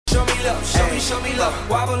love, show me love.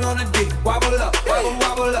 Wobble on the dick, wobble up,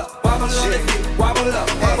 wobble up, wobble on the dick, wobble up,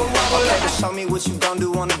 wobble up. Show me what you gon'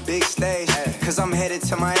 do on the big stage. Cause I'm headed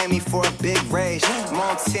to Miami for a big rage. I'm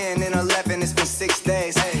on 10 and 11, it's been 6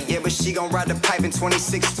 days. Yeah, but she gon' ride the pipe in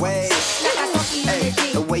 26 ways. Hey,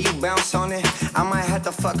 the way you bounce on it, I might have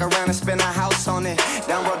to fuck around and spend a house on it.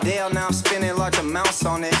 Down Rodale, now I'm spending large amounts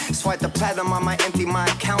on it. Swipe the platinum, I might empty my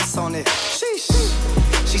accounts on it. Sheesh.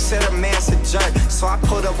 She said her man's a jerk, so I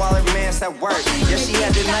pulled up while her man's at work. Yeah, she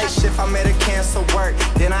had the night shift, I made her cancel work.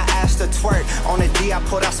 Then I asked her twerk. On the D, I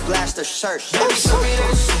pulled out, splashed her shirt. Baby, show me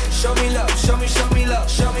that shit, show me love, show me love,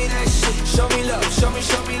 show me that shit, show me love, show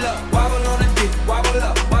me love. Wobble on the dick, wobble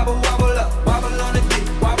up, wobble up, wobble on the dick,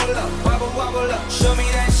 wobble up, wobble up. Show me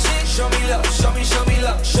that shit, show me love, show me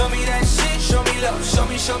love, show me that shit, show me love, show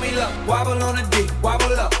me love. Wobble on the dick,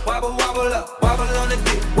 wobble up, wobble up, wobble on the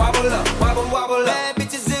dick, wobble up, wobble up. Bad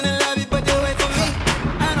bitches in the lobby, but they wait for me.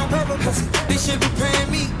 I don't pay for pussy, they should be paying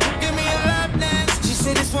me. Give me a lap dance, she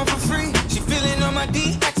said this one for free. She feeling on my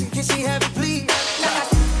D, asking can she have it please.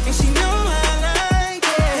 And she know I like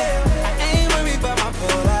it. I ain't worried about my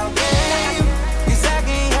pull-out game. Cause I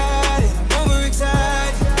can't hide it, I'm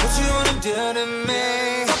overexcited. What you wanna do to me?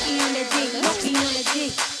 Monkey on the dick, monkey on the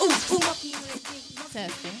dick. Ooh, monkey on the dick.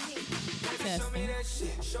 Testing.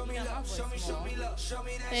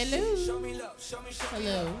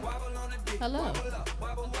 Hello. Hello. Here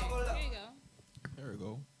you go. There we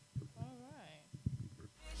go. All right.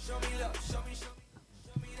 Show me love, show me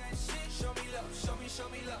that shit, show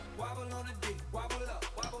me love, wobble on the dick, wobble up,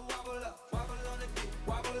 wobble up, wobble on the dick,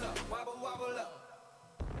 wobble up, wobble up.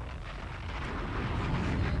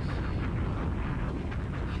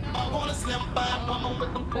 I wanna slim fine woman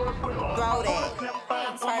with them pork. Throw that,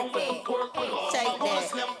 twerk that, shake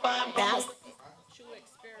that, bounce. True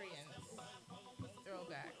experience.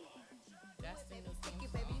 Throwback. That's the new thing.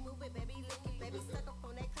 Baby, move it, baby, lick it, baby, suck up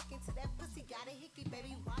on that click into that pussy, got a hickey,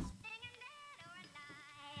 baby, watch.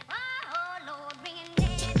 Oh, Lord, bring it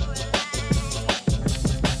dead or alive.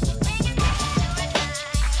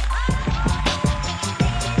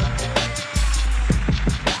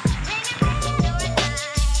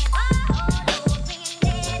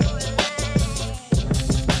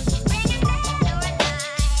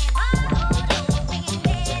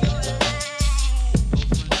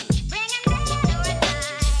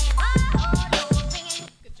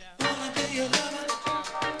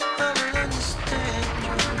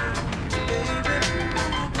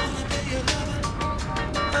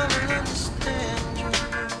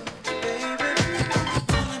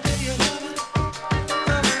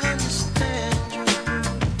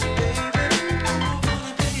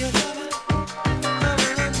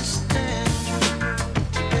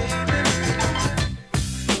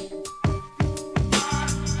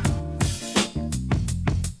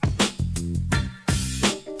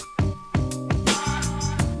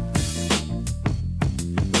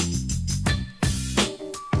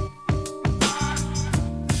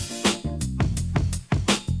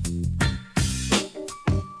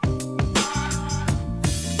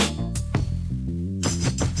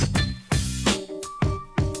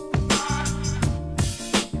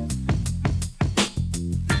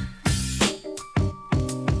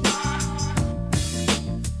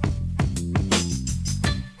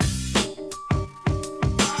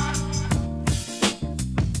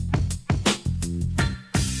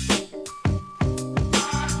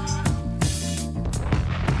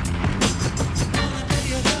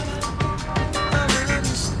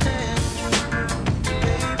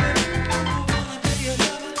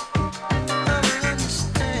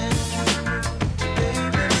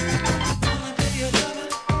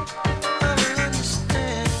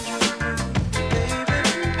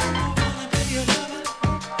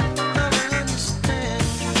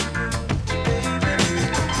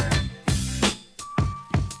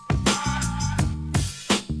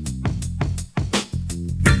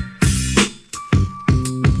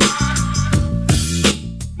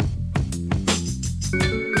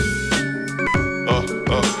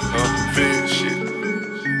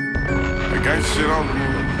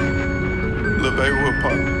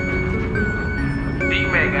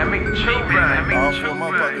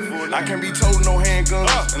 I can't be told no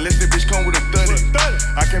handguns unless that bitch come with a 30.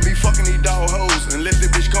 I can't be fucking these dog hoes unless that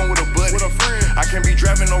bitch come with a buddy. I can't be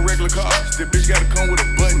driving no regular cars. That bitch gotta come with a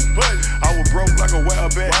button. I was broke like a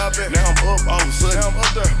wild bat. Now I'm up all of a sudden.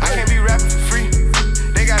 I can't be rapping for free.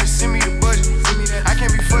 They gotta send me the budget. I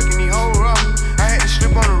can't be fucking these hoes raw. I had to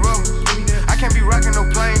slip on the rubber. I can't be rocking no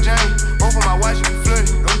plain Jane. Both of my watches be flooded.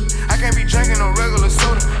 I can't be drinking no regular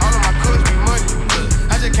soda. All of my cups be muddy.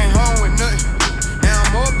 I just came home with nothing. Now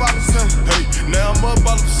I'm up all of a sudden. Hey, now I'm up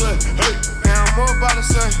all of a sudden. son. Hey, yeah, I'm more about the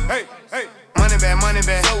son. hey, hey. Money bag, money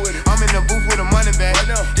bag. So with it. I'm in the booth with a money bag. Right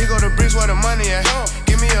now. He go to bricks where the money at.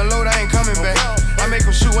 Give me a load, I ain't coming back. I make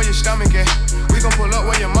him shoot where your stomach at. We gon' pull up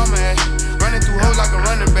where your mama at. Running through hoes like a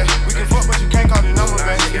running back. We can fuck, but you can't call the number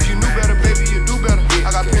back. If you knew better, baby, you do better. I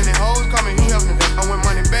got plenty hoes coming, who helping? I went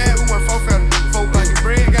money bad, who went 4 fatter? 4 pocket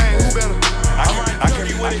bread gang, who better? I can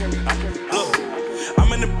be with it. Look,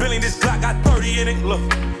 I'm in the building, this Glock got 30 in it. Look,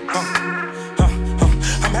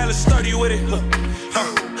 I'm hella sturdy with it. Look,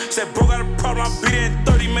 said bro got a problem, I'll beat it in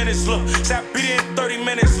 30 minutes. Look, said I beat it in 30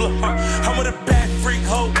 minutes. Look, I'm with a bad freak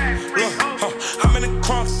hoe. Look, I'm in the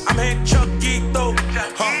crunks, I'm hitting Chuckito.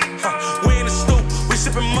 We in the stoop, we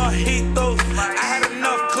sipping mojitos. I had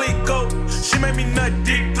enough Clico, she made me nut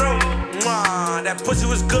deep throat. Mwah, that pussy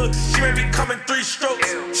was good, she made me come in 3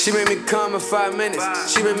 strokes. She made me come in 5 minutes.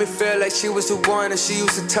 She made me feel like she was the one, and she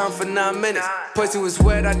used to time for 9 minutes. Pussy was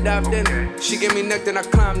wet, I dived in it. She gave me neck, then I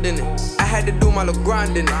climbed in it. I had to do my little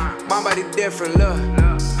grind in it. My body different, look.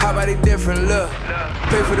 Her body different, look.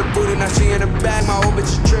 Pay for the booty, now she in the bag. My old bitch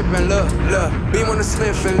is trippin', look. Beam on the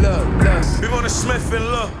Smith and look. Beam on the Smith and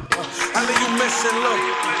look. I leave you missing, look.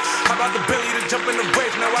 How about the Billy to jump in the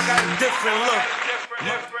wave? Now I got a different look.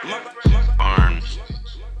 Barnes.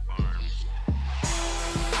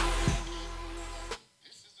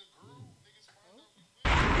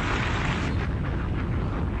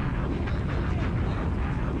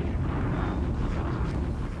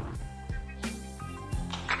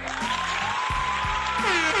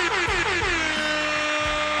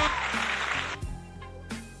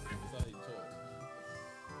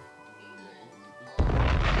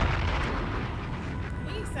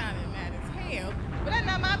 He sounded mad as hell, but that's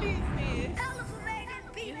not my business.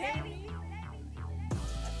 You hear me? I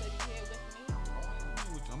said you here with me.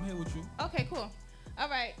 I'm here with you. Okay, cool. All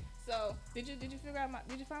right. So, did you figure out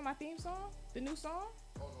did you find my theme song? The new song?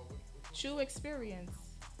 True Experience.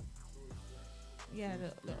 Yeah,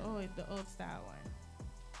 the old style one.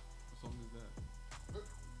 What song is that?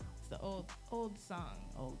 It's the old song,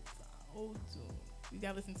 old tune. You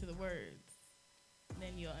gotta listen to the words,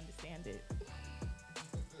 then you'll understand it.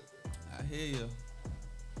 I hear you.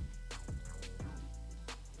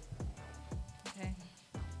 Okay.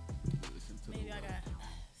 Listen to Maybe the I words. gotta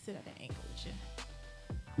sit at an angle with you.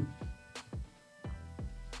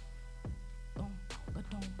 Boom,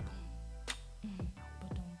 ba-dum, boom.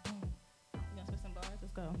 Ba-dum, boom. You gonna spit some bars?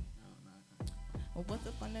 Let's go. Well, once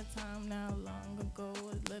upon a time now, long ago,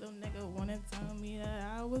 a little nigga wanna tell me that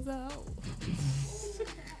I was a hoe.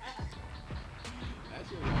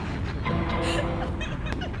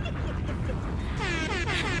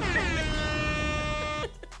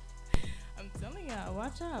 I'm telling y'all,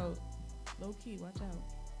 watch out. Low key, watch out.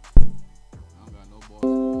 I don't got no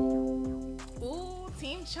balls. Ooh,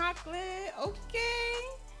 Team Chocolate. Okay.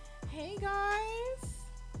 Hey guys.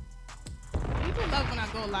 People love when I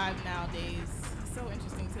go live nowadays. It's so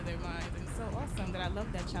interesting to their minds and so awesome that I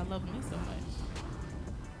love that y'all love me so much.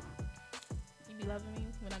 You be loving me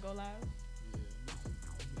when I go live?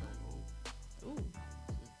 Ooh.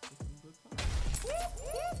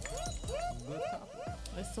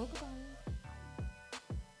 Let's talk about it.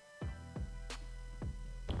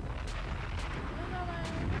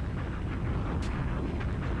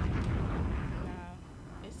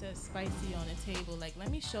 Nah, it says spicy on the table. Like, let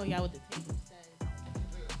me show y'all what the table says.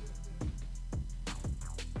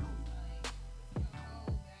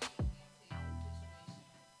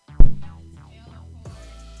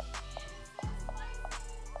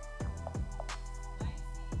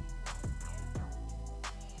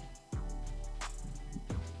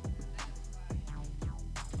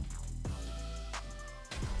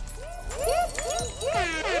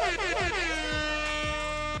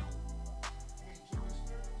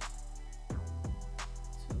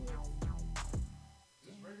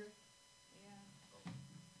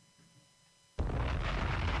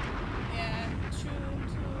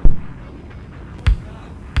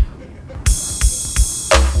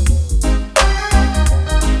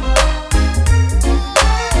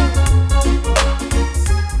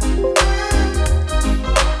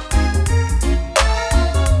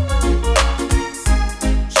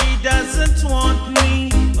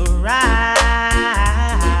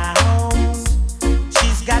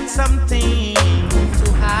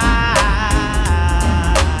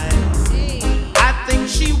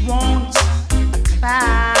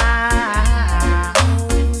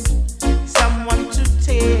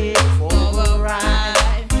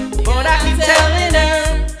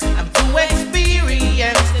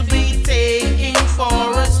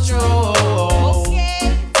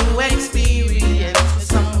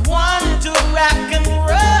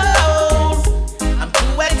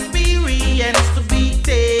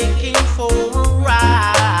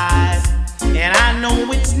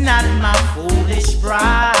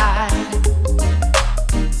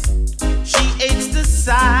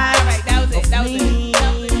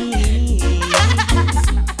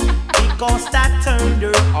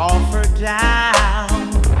 down.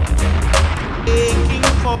 Aching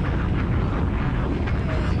for.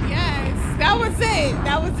 Yes, that was it.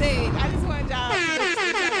 That was it. I just wanted y'all to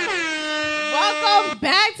welcome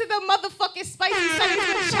back to the motherfucking Spicy Seconds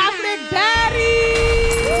with Chocolate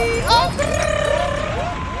Baddie. Oh.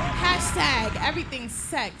 Hashtag everything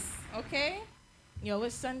sex, okay? Yo,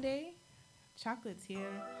 it's Sunday. Chocolate's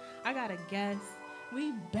here. I got a guest.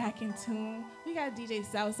 We back in tune. We got DJ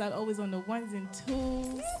Southside always on the ones and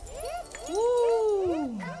twos.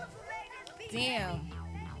 Woo! Damn.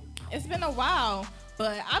 It's been a while,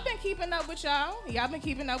 but I've been keeping up with y'all. Y'all been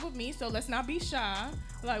keeping up with me, so let's not be shy.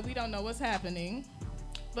 Like we don't know what's happening.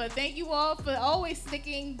 But thank you all for always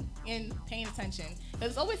sticking and paying attention.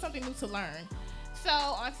 There's always something new to learn. So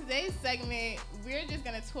on today's segment, we're just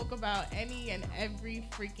gonna talk about any and every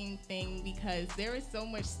freaking thing because there is so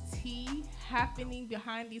much tea happening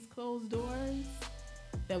behind these closed doors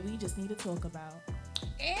that we just need to talk about.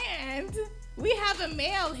 And we have a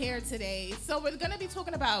male here today. So we're gonna be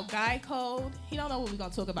talking about guy code. He don't know what we're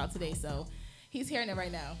gonna talk about today, so he's hearing it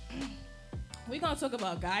right now. We're gonna talk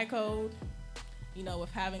about guy code, you know,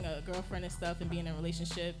 with having a girlfriend and stuff and being in a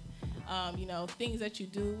relationship. You know, things that you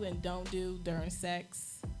do and don't do during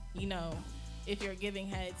sex. You know, if you're giving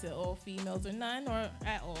head to all females or none or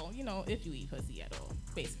at all. You know, if you eat pussy at all,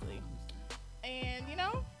 basically. And, you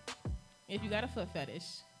know, if you got a foot fetish.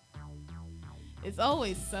 It's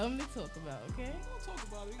always something to talk about, okay?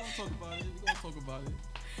 We're gonna talk about it.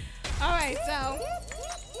 All right, so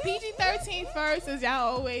PG-13 first, as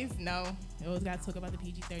y'all always know. You always got to talk about the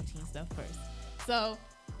PG-13 stuff first. So,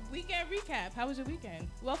 weekend recap. How was your weekend?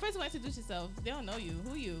 Well, first of all, introduce yourself. They don't know you.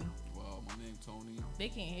 Who you? Well, my name's Tony. They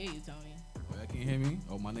can't hear you, Tony. Oh, y'all can't hear me?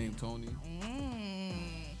 Oh, my name's Tony.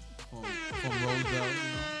 From Rosedale, you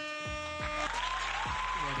know?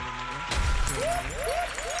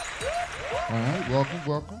 All right,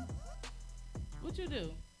 welcome. What you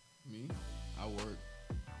do? Me? I work.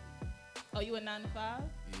 Oh, you a 9 to 5?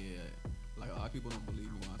 Yeah. Like, a lot of people don't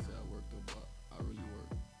believe me when I say I work, though, but I really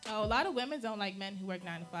work. Oh, a lot of women don't like men who work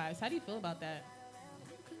 9 to 5s. How do you feel about that?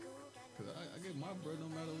 Because I get my bread no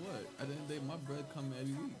matter what. At the end of the day, my bread come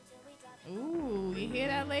every week. Ooh, you hear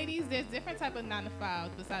that, ladies? There's different type of 9 to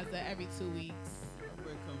 5s besides the every 2 weeks. My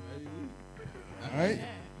bread come every week. All right.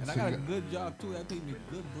 Yeah. And I got a good job, too. That pays me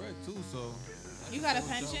good bread, too, so. You got a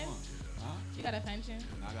pension? Huh? You got a pension?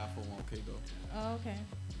 And I got 401k, though. Oh, okay.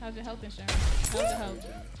 How's your health insurance? How's your health?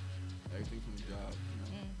 Everything from the job.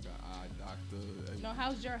 You know, got eye, doctor. Everything. No,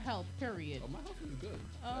 how's your health, period? Oh, my health is good.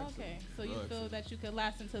 Oh, okay. So you feel that you could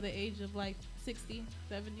last until the age of like 60,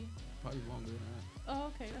 70? Probably longer than that. Oh,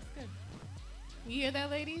 okay. That's good. You hear that,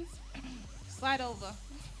 ladies? Slide over.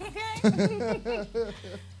 Okay?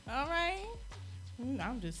 All right.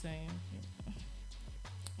 I'm just saying.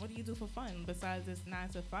 What do you do for fun besides this 9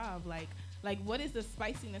 to 5? Like, what is the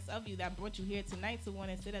spiciness of you that brought you here tonight to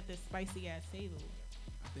want to sit at this spicy ass table?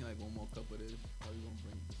 I think like one more cup of this, probably gonna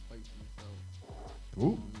bring the spiciness out.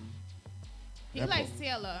 Ooh. He likes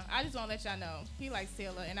Taylor. I just want to let y'all know. He likes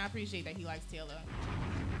Taylor, and I appreciate that he likes Taylor.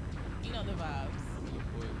 You know the vibes.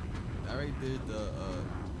 That right there, the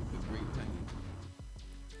Great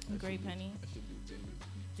Penny. Great Penny? I should do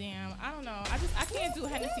Damn, I don't know. I can't do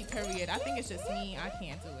Hennessy, period. I think it's just me. I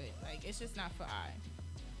can't do it. Like, it's just not for I.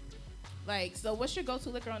 Like, so what's your go-to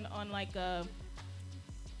liquor on like,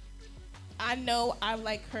 I know I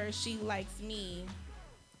like her, she likes me.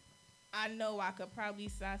 I know I could probably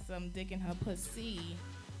size some dick in her pussy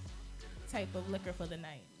type of liquor for the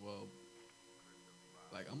night. Well,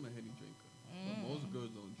 like, I'm a Henny drinker. But most girls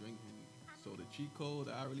don't drink Henny. So the cheat code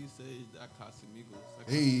I really say is that Casamigos.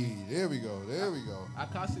 Hey, there we go.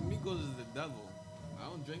 Casamigos is the devil. I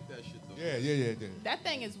don't drink that shit though. Yeah. That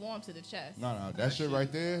thing is warm to the chest. No, that shit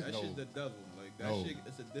right there. That shit's the devil. Like that shit,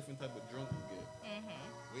 it's a different type of drunk you get.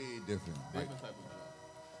 Way different. Different type of drunk.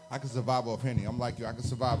 I can survive off Henny. I'm like you. I can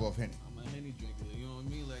survive off Henny. I'm a Henny drinker. You know what I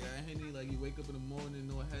mean? Like a Henny, like you wake up in the morning,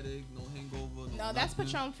 no headache, no hangover. No, that's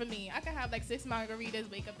Patron for me. I can have like 6 margaritas,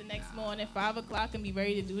 wake up the next morning, 5 o'clock, and be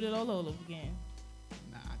ready to do it all over again.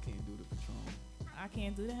 Nah, I can't do the Patron. I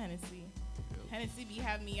can't do the Hennessy. Hennessy be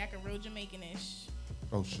having me acting real Jamaican-ish.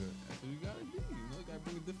 Oh shit. That's what you gotta do. You know, you gotta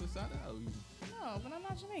bring a different side out of you. No, but I'm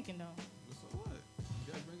not Jamaican though. So what?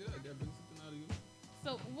 You gotta bring it out. You gotta bring something out of you.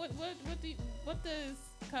 So what does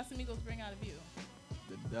Casamigos bring out of you?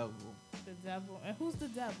 The devil. The devil. And who's the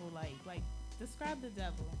devil? Like describe the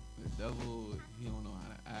devil. The devil, he don't know how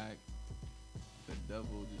to act. The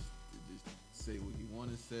devil just say what he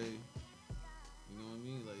wanna say. You know what I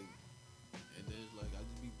mean? Like, and then it's like I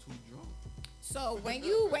just be too drunk. So when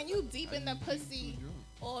you deep in the pussy,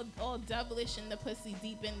 all devilish in the pussy,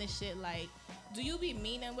 deep in the shit, like Do you be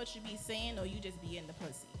meaning what you be saying, or you just be in the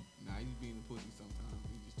pussy? Nah, you be in the pussy sometimes.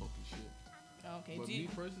 You just talking shit. Okay. But me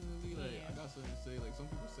personally, like, I got something to say. Like, some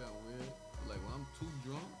people say I'm weird. But, like, when I'm too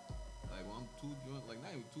drunk, like,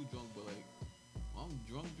 not even too drunk, but, like, when I'm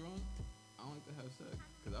drunk, I don't like to have sex.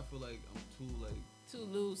 Because I feel like I'm too, like... Too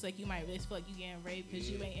loose. Like, you might just feel like you getting raped because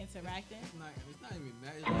you ain't interacting. It's not even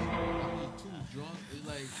that. It's like, I'm just too drunk. It's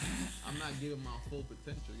like, I'm not giving my full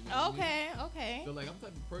potential. You know what I mean? Okay. So, like, I'm the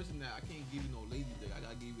type of person that I can't give you no lazy dick. I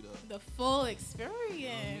gotta give you the full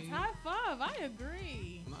experience. You know High five. I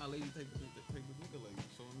agree. I'm not a lazy type of nigga. Like,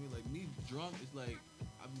 so I mean, like, me drunk, it's like,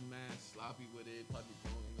 I be mad sloppy with it, probably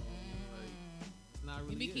throwing, you know what I mean? Like, it's not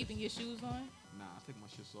really. You be keeping your shoes on? Nah, I take my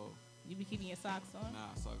shit off. You be keeping your socks on?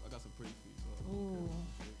 Nah, I got some pretty feet, so. Ooh.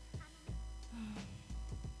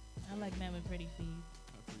 I like men with pretty feet.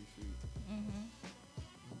 Pretty feet.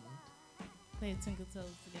 Play twinkle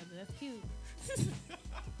toes together. That's cute.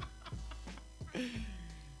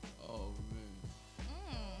 Oh man.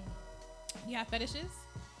 You have fetishes?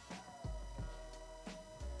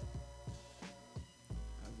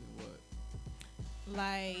 As in what?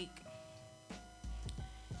 Like,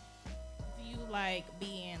 do you like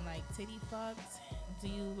being like titty fucked? Do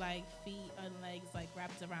you like feet and legs like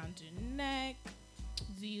wrapped around your neck?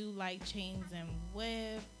 Do you like chains and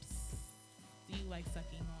whips? Do you like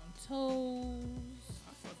sucking on toes?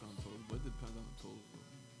 I suck on toes, but it depends on the toes.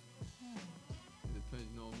 It depends,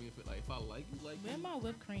 you know what I mean? If I like you, like Where you. my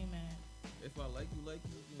whipped cream at? If I like you, you know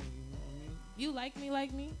what I mean? You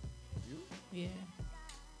like me? You? Yeah.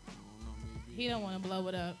 I don't know, maybe. He don't want to blow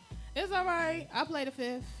it up. It's all right. I play the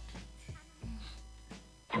fifth.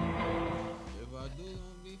 If I do, you know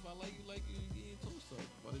what I mean? If I like you getting toe sucked.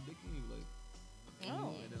 If I the dick in you, like.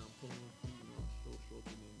 Oh. And then I'm pulling through, you know, stroke,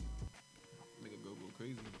 and then make a girl go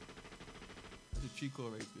crazy. That's a cheat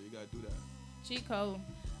code right there. You gotta do that. Cheat code.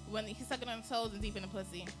 When he's sucking on toes and deep in the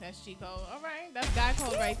pussy. That's cheat code. All right. That's guy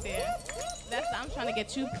code right there. I'm trying to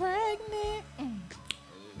get you pregnant.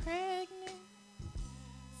 Pregnant.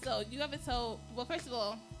 So, you ever told... Well, first of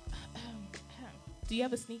all, do you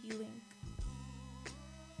have a sneaky link?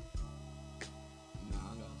 Nah,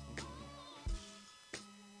 I got a sneaky link.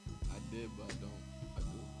 I did, but I don't.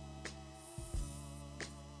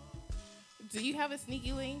 Do you have a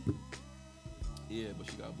sneaky link? Yeah, but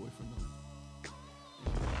she got a boyfriend now.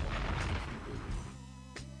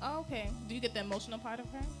 Oh, okay. Do you get the emotional part of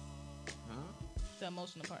her? Huh? The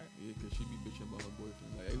emotional part. Yeah, cause she be bitching about her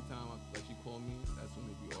boyfriend. Like every time she call me, that's when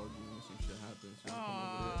they be arguing and some shit happens. So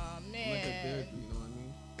Aw, man. Like a therapy, you know what I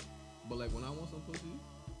mean? But like when I want some pussy,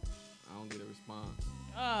 I don't get a response.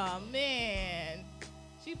 Oh man.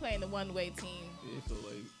 She playing the one-way team. Yeah, so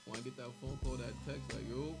like when I get that phone call, that text, like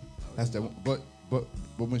yo. That's that. But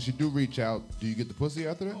when she do reach out, do you get the pussy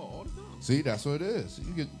after that? Oh, all the time. See, that's what it is.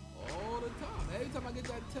 You get. All the time. Every time I get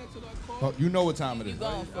that text or that call. Oh, you know what time it is.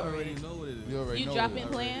 Going I already know what it is. You already know. Dropping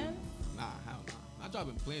plans? Nah, hell nah. Not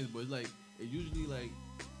dropping plans, but it's like it usually like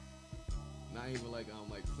not even like I'm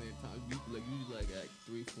like playing time. Like usually like at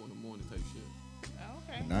 3, 4 in the morning type shit.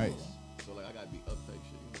 Okay. Nice. So like I gotta be up type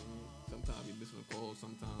shit. You know what I mean? Sometimes I be missing a call.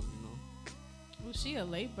 Sometimes you know. Well, she a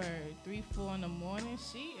late bird. 3, 4 in the morning.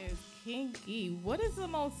 She is kinky. What is the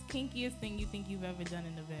most kinkiest thing you think you've ever done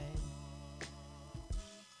in the bed?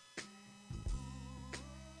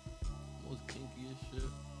 Most kinkiest shit.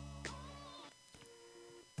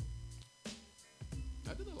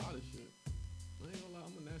 I did a lot of shit. I ain't gonna lie,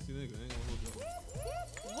 I'm a nasty nigga. I ain't gonna hold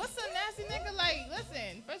y'all. What's a nasty nigga like?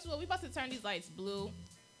 Listen, first of all, we about to turn these lights blue,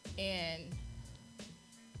 and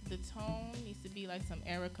the tone needs to be like some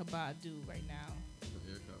Erykah Badu right now.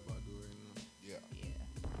 Erykah Badu right now. Yeah. Yeah.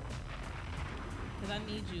 Cause I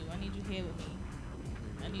need you here with me.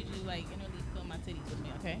 I need you like innerly feel my titties with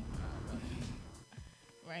me, okay?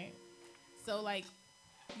 Right? So like,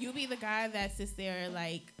 you be the guy that sits there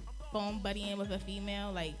like phone buddying with a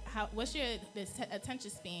female. Like, what's your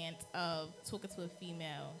attention span of talking to a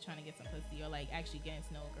female trying to get some pussy or like actually getting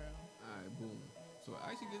to know a girl? Alright, boom. So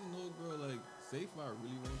actually getting to know a girl, like, say if I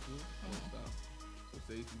really want to, don't stop. So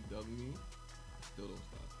say if you dub me, I still don't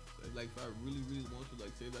stop. So, like if I really, really want to,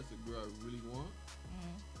 like say that's a girl I really want,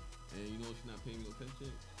 and you know she's not paying me no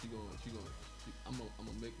attention, I'm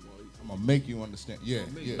gonna make more. I'm gonna make you understand. Yeah,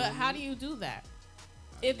 yeah. But how do you do that?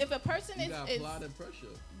 If a person you is gotta apply the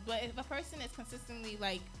pressure. But if a person is consistently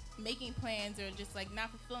like making plans or just like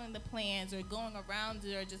not fulfilling the plans or going around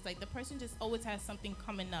it or just like the person just always has something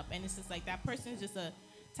coming up and it's just like that person is just a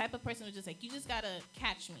type of person who's just like you just gotta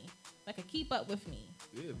catch me, like a keep up with me.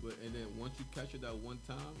 Yeah, but and then once you catch her that one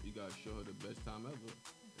time, you gotta show her the best time ever,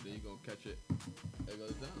 and then you gonna catch it every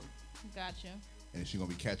other time. Gotcha. And she gonna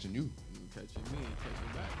be catching you. And catching me and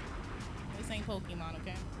catching back. This ain't Pokemon,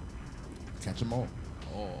 okay? Catch them all.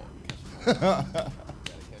 Oh, catch 'em all.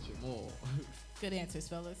 Gotta catch 'em all. Good answers,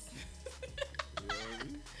 fellas.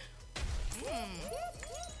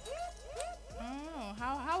 Oh,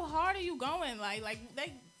 how hard are you going? Like,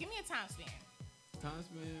 give me a time span. Time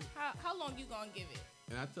span. How long you gonna give it?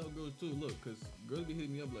 And I tell girls too, look, cause girls be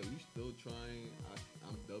hitting me up like, you still trying?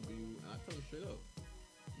 I'm W, and I tell them straight up,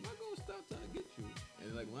 I'm not gonna stop trying to get you.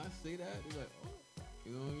 And like when I say that, they're like, oh,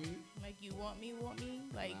 you know what I mean? Like you want me?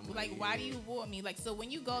 Like, I'm like like, why do yeah. you want me? Like, so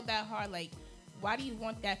when you go that hard, like, why do you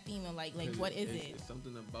want that female? Like, what is it? It's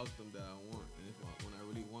something about them that I want, and when I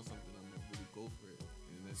really want something, I'm gonna really go for it.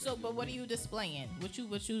 And that's So, but what are you displaying? What you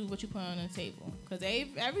put on the table? Because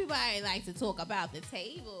everybody likes to talk about the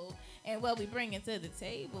table and what we bring into the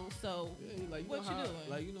table. So, Yeah, like, what you doing?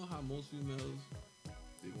 Like, you know how most females,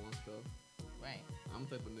 they want stuff? Right. I'm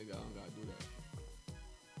the type of nigga, I don't gotta do that.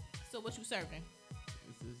 So what you serving?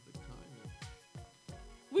 This is the kindness.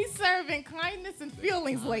 We serving kindness and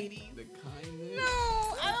feelings, ladies. The kindness.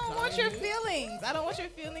 No, I don't want your feelings. I don't want your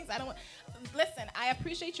feelings. I don't want. Listen, I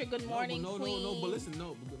appreciate your good morning, queen. No, but listen,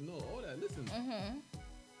 no, all that. Listen. Mm-hmm.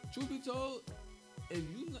 Truth be told, if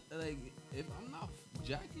you like, if I'm not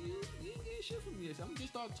jacking you, you ain't getting shit from me. I'm just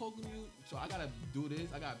start talking to you. So I gotta do this.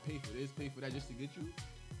 I gotta pay for this, pay for that, just to get you.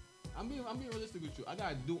 I'm being realistic with you. I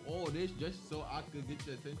gotta do all this just so I could get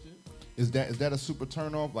your attention. Is that a super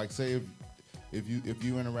turn off? Like, say if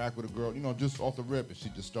you interact with a girl, you know, just off the rip, and she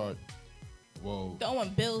just start, whoa, Throwing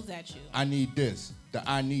bills at you. I need this.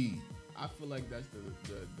 I need. I feel like that's the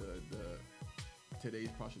today's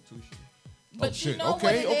prostitution. But shit. You know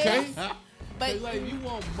Okay, what it okay. is? But like you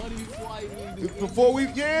want money before I even do Before we,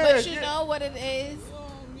 yeah. But you know what it is?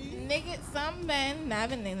 Nigga,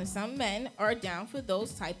 some men are down for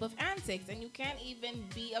those type of antics, and you can't even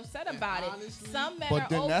be upset about it. Some men But are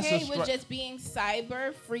then that's a okay with just being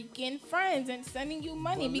cyber freaking friends and sending you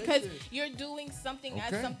money But because listen. you're doing something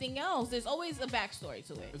Okay. as something else. There's always a backstory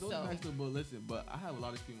to it. It's So, always nice to, but listen, but I have a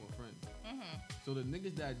lot of female friends. So the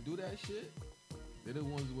niggas that do that shit, they're the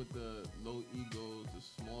ones with the low egos,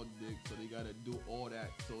 the small dick, so they gotta do all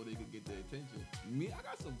that so they can get their attention. Me, I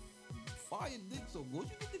got some fire dick, so once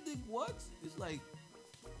you get the dick once, it's like,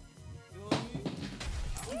 you know what I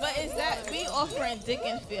mean? but is that we offering dick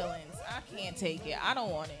and feelings? I can't take it. I don't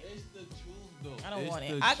want it. It's the truth though. I don't It's want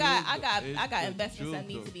it. the I got truth, the investments that truth,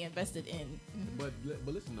 need though. to be invested in. But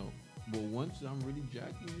listen though, but once I'm really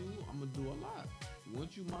jacking you, I'm gonna do a lot.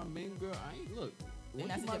 Once you my main girl, I ain't look. And Once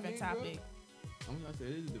that's you a my different main girl, topic. I'm gonna say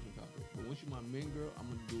it is a different topic. But once you my main girl, I'm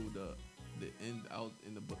gonna do the end out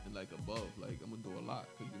in like above. Like I'm gonna do a lot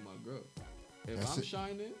because you're my girl. If That's I'm it.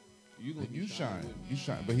 shining, you gonna Then be you shining shine. with me. You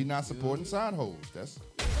shine. But he not supporting You know side hoes. That's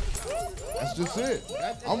just it.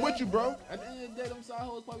 I'm with you, bro. At the end of the day, them side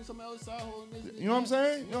hoes probably somebody else's side hoe. You know what I'm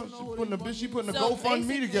saying? You know, she putting a So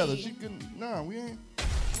GoFundMe together. basically- She can. Nah, we ain't.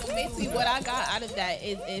 So basically, what I got out of that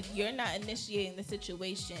is if you're not initiating the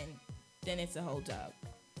situation, then it's a whole job.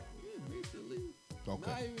 Yeah, basically. Okay.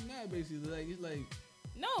 Not even that, basically. Like it's like.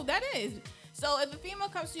 No, that is. So if a female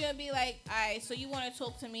comes to you and be like, all right, so you want to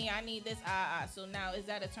talk to me, I need this, so now is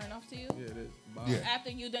that a turn off to you? Yeah, it is. Bye. Yeah.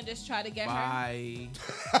 After you done just try to get her? Bye.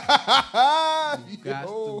 You got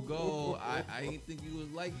to go. I ain't think you was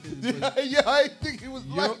like this. But Yeah, I didn't think he was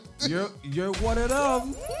like this. you're one of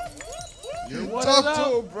them. You're one Talk of to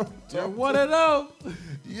them. him, bro. You're Talk one to of them.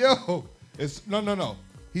 Yo, it's no.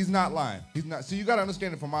 He's not lying. He's not. See, you gotta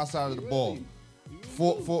understand it from my side of the ball.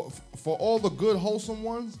 For all the good wholesome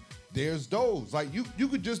ones, there's those. Like you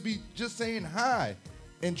could just be just saying hi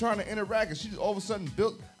and trying to interact, and she just all of a sudden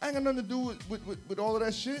built. I ain't got nothing to do with all of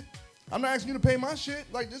that shit. I'm not asking you to pay my shit.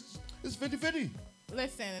 Like this 50-50.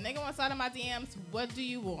 Listen, a nigga on side of my DMs, what do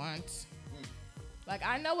you want? Like,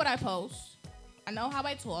 I know what I post. I know how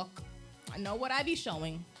I talk. I know what I be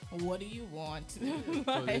showing. What do you want? So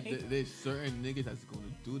Like- there's certain niggas that's gonna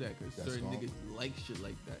do that because That's certain gone. niggas like shit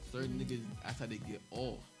like that. Certain niggas, that's how they get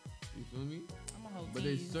off. You feel me? I'm a whole But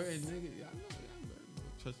there's tease. certain niggas. Yeah, I know.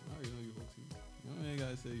 Trust me, I already know you whole team. You ain't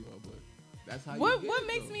gotta say you are, but that's how. What you get what it,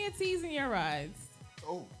 makes though. me a tease in your eyes?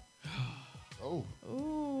 Oh. Oh.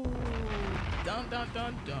 Ooh. Dun dun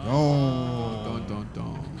dun dun. No.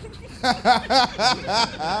 Dun.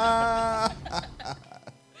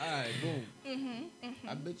 Alright, boom.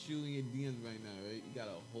 I bet you in your DMs right now, right? You got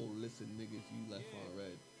a whole list of niggas you left on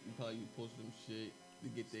red. You probably post them shit to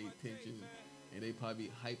get their attention, and they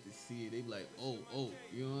probably hyped to see it. They be like, oh,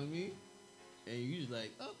 you know what I mean? And you just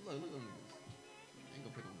like, oh, look at them niggas. I ain't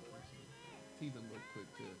gonna pick on the person. Tease them real quick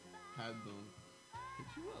to have them hit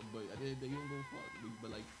you up, but at the end of the day, you don't go fuck. But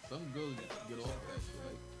like, some girls get off that shit.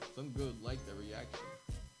 Like, some girls like the reaction.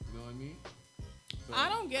 You know what I mean? So I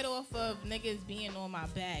don't get off of niggas being on my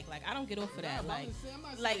back. Like, I don't get off of that. Nah, Like, I'm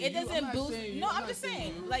not like saying it you. doesn't I'm not boost. saying you. No, I'm I'm not just saying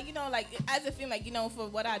saying. you. Like, you know, like as a film, like, you know, for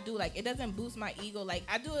what I do, like it doesn't boost my ego. Like,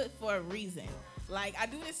 I do it for a reason. Like, I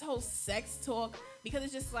do this whole sex talk because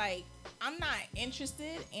it's just like I'm not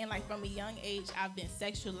interested, and like from a young age, I've been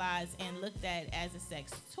sexualized and looked at as a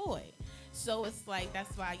sex toy. So it's like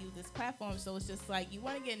that's why I use this platform. So it's just like you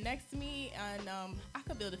want to get next to me, and I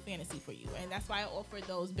could build a fantasy for you, and that's why I offer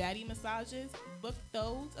those baddie massages. Book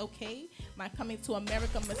those, okay? My Coming to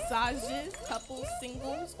America massages, couples,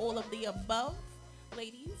 singles, all of the above,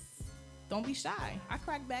 ladies. Don't be shy. I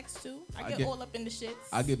crack backs too. I get all up in the shits.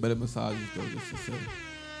 I get better massages though, just to say.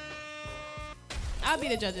 I'll be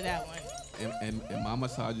the judge of that one. And my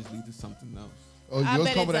massages lead to something else. Oh,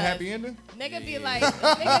 yours come with a happy ending? Nigga be like,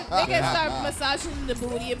 nigga start massaging the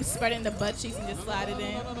booty and spreading the butt cheeks and just slide it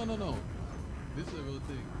in. No. This is a real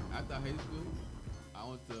thing. After high school, I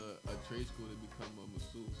went to a trade school to become a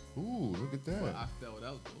masseuse. Ooh, look at that. But I failed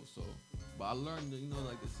out though, so. But I learned, you know,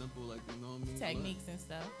 like the simple, like, you know what I mean? Techniques and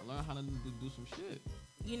stuff. I learned how to do some shit.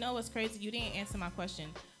 You know what's crazy? You didn't answer my question.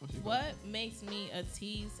 What makes me a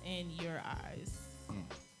tease in your eyes?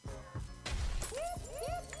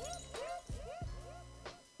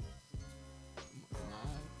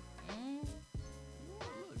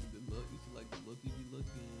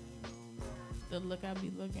 The look I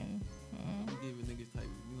be looking. You giving niggas type,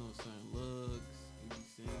 you know, certain looks. You be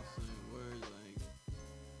saying certain words, like,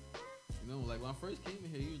 you know, like when I first came in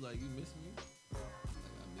here, you was like, you miss me? I'm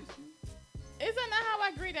like, I miss you. Isn't that how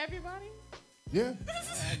I greet everybody? Yeah.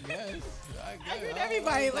 I guess. I greet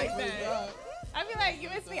everybody like that. I be like, you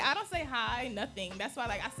miss me? I don't say hi, nothing. That's why,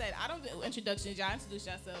 like I said, I don't do introductions. Y'all introduce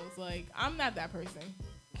yourselves. Like, I'm not that person.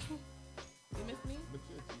 You miss me? But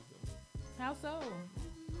you're a tease, though. How so?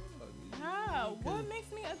 How? What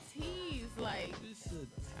makes me a tease? Like,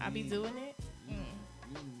 I be doing it? You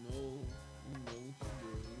know what you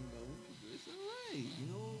do. It's alright. You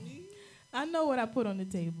know what I mean? I know what I put on the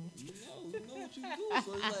table. You know what you do.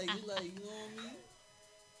 So it's like, you know what I mean?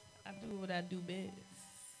 I do what I do best.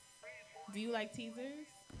 Do you like teasers?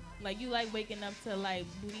 Like, you like waking up to, like,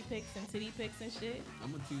 booty pics and titty pics and shit?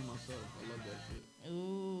 I'm gonna tease myself. I love that shit.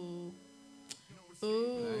 Ooh. I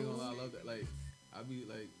ain't gonna lie, I love that. Like, I be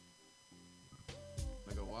like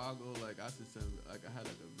a while ago, like I should send, like I had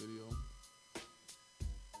like a video.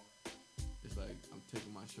 It's like I'm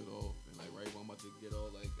taking my shit off, and like right when I'm about to get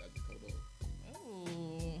all, like I just cut it off.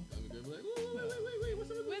 Ooh. And the girl be like, wait,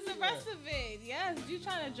 what's Where's the rest of it? Yes, you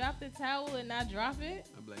trying to drop the towel and not drop it?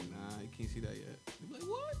 I'm like, nah, you can't see that yet. They be like,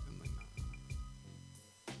 what? I'm like, nah.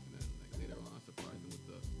 And then like later on, I surprised them with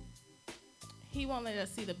the. He won't let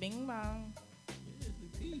us see the bing bong. Yeah, it's the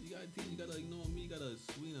tease. You gotta, you know what I mean? You gotta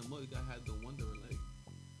sweeten them up. You gotta have the wondering, like,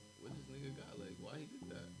 what this nigga got? Like, why he did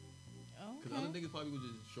that? Because other niggas probably would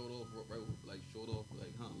just show it off, right? Like, show it off,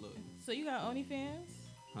 like, huh, look. So you got OnlyFans?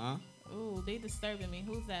 Huh? Ooh, they disturbing me.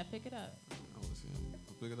 Who's that? Pick it up. I wanna see him.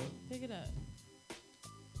 Pick it up. Pick it up.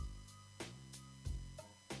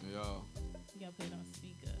 Yo. You gotta put it on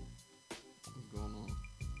speaker. What's going on?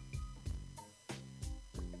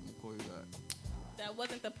 I'm gonna call you back. That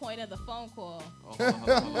wasn't the point of the phone call. Oh,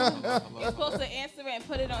 hello. You're supposed to answer it and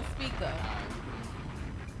put it on speaker. I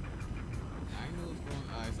ain't know what's going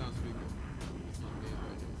on. Alright, it's on speaker. It's my man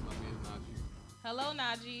right here. It's my man Najee. Hello,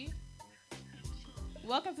 Najee.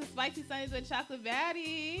 Welcome to Spicy Sundays with Chocolate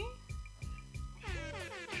Baddie.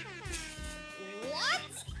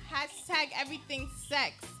 What? Hashtag everything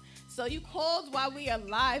sex. So you called while we are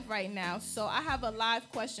live right now. So I have a live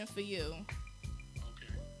question for you.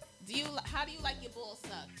 How do you like your balls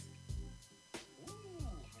sucked? Ooh,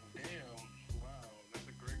 damn. Wow, that's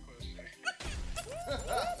a great question.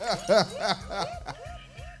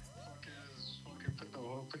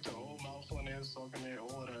 Put the whole mouth on there, sucking it,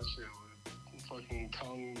 all that shit. Fucking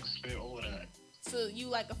tongue, spit, all that. So you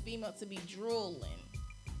like a female to be drooling?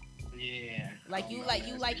 Yeah. Like you like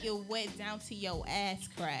it wet down to your ass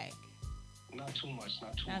crack? Not too much,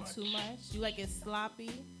 not too Not much. too much? You like it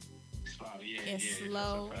sloppy? Sloppy, yeah, And yeah,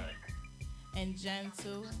 slow? that's a fact. And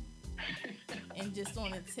gentle? And just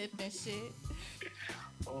on the tip and shit?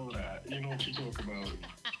 All that. You know what you talk about.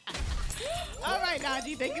 All right,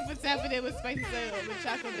 Najee. Thank you for tapping in with Spicy Sundays with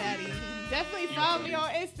Chocolate Baddie. Definitely follow me on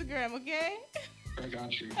Instagram, okay? I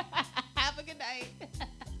got you. Have a good night.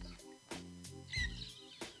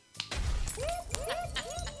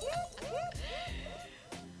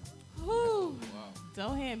 Whew.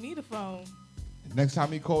 Don't hand me the phone. Next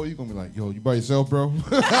time he call you, gonna be like, yo, you by yourself, bro? Like,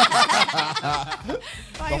 The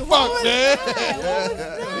what fuck, was man? that? What was He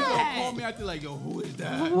gonna that? call me after like, yo, who is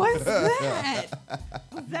that? What's that?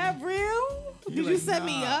 Was that real? He Did like, you set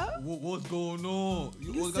me nah, up? What's going on?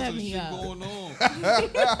 You always got set some me shit up. going on.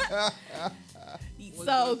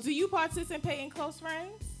 So, do you participate in close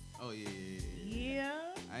friends? Oh yeah. Yeah.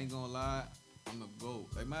 I ain't gonna lie, I'm the GOAT.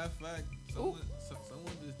 Like matter of fact, someone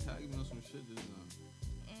just tagged me on some shit just now.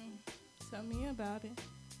 Tell me about it.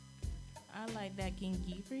 I like that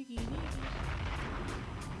kinky freaky.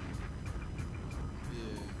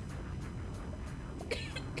 Yeah.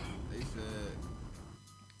 They said.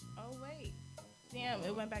 Oh wait. Damn,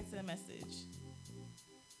 it went back to the message.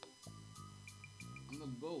 I'm the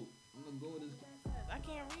GOAT. I'm the GOAT of this. I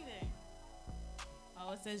can't read it.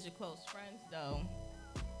 Oh, it says your close friends though.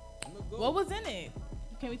 I'm the GOAT. What was in it?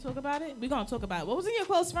 Can we talk about it? We're gonna talk about it. What was in your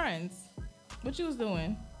close friends? What you was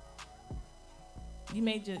doing? You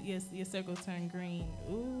made your circle turn green.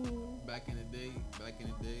 Ooh. Back in the day, when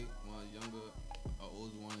I was younger, I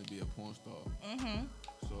always wanted to be a porn star. Mm-hmm.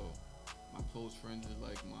 So my close friends is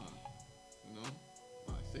like my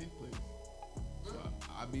safe place. So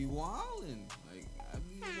I be wildin'. Like I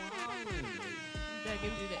be wildin'. That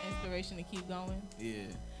gives you the inspiration to keep going. Yeah.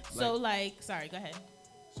 So sorry, go ahead.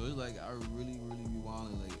 So it's like I really, really be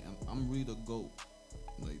wildin'. Like I'm really the GOAT.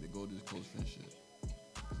 Like the GOAT of this close friend shit.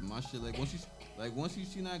 'Cause my shit, once you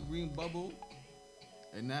see that green bubble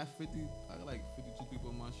and that 50, I got like 52 people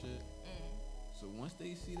on my shit. So once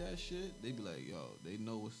they see that shit, they be like, yo, they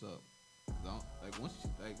know what's up. Once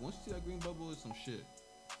you see that green bubble, it's some shit.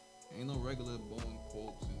 Ain't no regular blowing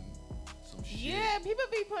quotes and some shit. Yeah, people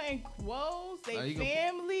be putting quotes, they Like,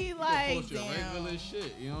 family, You like can post your damn. regular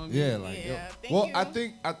shit, you know what I mean? Yeah, like Yeah, thank well, you.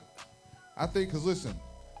 I think because listen,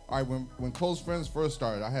 all right, when close friends first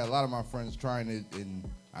started, I had a lot of my friends trying it, and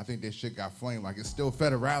I think their shit got flamed. Like it's still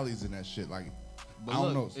federales and that shit. Like But I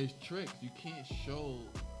don't look, know. it's tricks. You can't show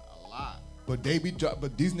a lot. But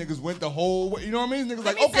but these niggas went the whole way. You know what I mean? Niggas Let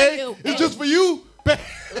like, me tell okay, you, it's just for you.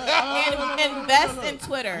 Invest in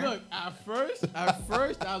Twitter. Look, at first, that's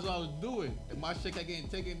what I was doing. And my shit kept getting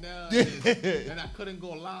taken down. Yeah. And I couldn't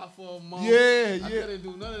go live for a month. Yeah, I yeah. couldn't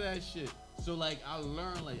do none of that shit. So like I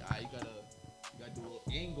learned like, you gotta do little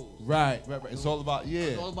angles. Right. It's all about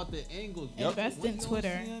It's all about the angles. Invest in Once you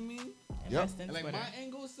Twitter. See what I mean? Invest in And like Twitter. my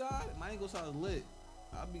angle side is lit.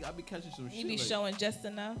 I be catching some shit. You be like, showing just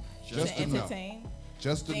enough Just to enough. entertain.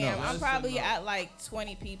 Just Damn, enough. I'm Just probably enough. at like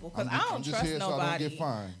 20 people because I I'm don't just trust here so I don't nobody. get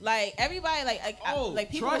fined. Like everybody, like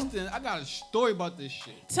people. trusting. I got a story about this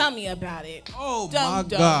shit. Tell me about it. Oh Dum, my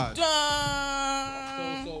dum, God.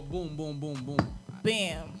 dum. So boom, boom, boom, boom.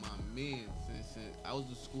 Bam. My man, since I was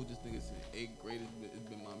in school, this nigga since 8th grade, it's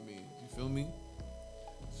been my man. You feel me?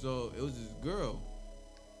 So it was this girl,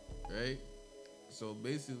 right? So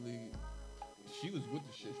basically, she was with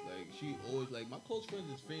the shits. Like she always like my close friends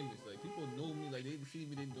is famous. Like people know me. Like they see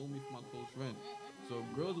me, they know me from my close friends. So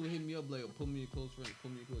girls would hit me up like, put me in close friends,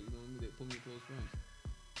 put me in close. You know what I mean? They put me in close friends.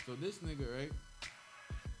 So this nigga, right?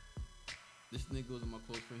 This nigga was my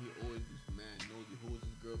close friend. He always was mad nosy. Who was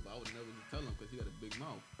this girl? But I would never just tell him because he got a big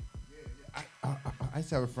mouth. I used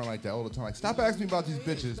to have a friend like that all the time. Like, stop asking me about these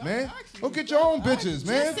bitches, man. Go get your own bitches,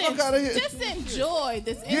 man. Fuck out of here. Just enjoy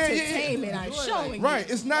this entertainment I'm showing you. Right,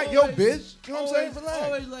 it's not your bitch. You know what I'm saying? Always, Relax.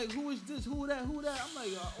 always like, who is this? Who that? Who that? I'm like,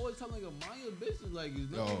 I always tell like, mind your business. Like,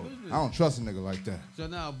 it's not your Yo, business. I don't trust a nigga like that. So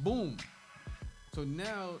now, boom. So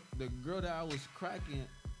now, the girl that I was cracking,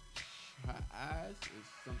 her eyes is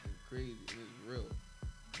something crazy. It is real.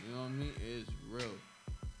 You know what I mean? It's real.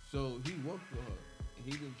 So he worked with her.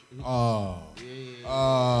 And he didn't.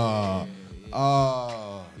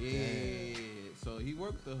 Yeah. So he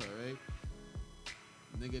worked with her, right?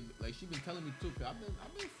 Nigga, like she been telling me too. Cause I've been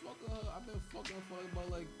fucking her. I've been fucking her for like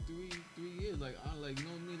about like three years. Like I'm like, you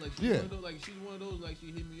know what I mean? Like she's one of those. Like she's one of those. Like she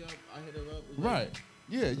hit me up. I hit her up. It's Right. Like,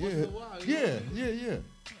 Yeah, once yeah. in a while, you know what I mean? Yeah.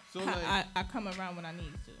 So like, I come around when I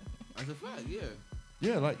need to. that's a fact. Yeah.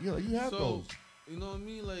 Yeah, like you have So, those. you know what I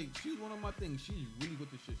mean? Like, she's one of my things. She's really good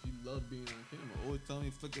at shit. She loves being on camera. Always telling me,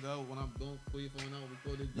 flick it out when I'm done, pull your phone out,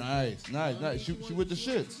 record it. Nice. You know what I mean? She with the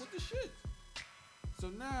shits. She with the shits. So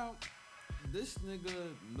now, this nigga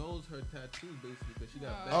knows her tattoos basically because she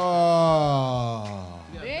got back. Oh.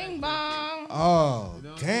 She got Bing back bong. Oh, You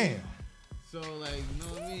know what I mean? damn. So like, you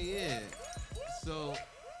know what I mean? Yeah. So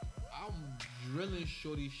I'm drilling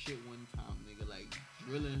shorty shit one time, nigga. Like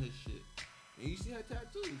drilling her shit. And you see her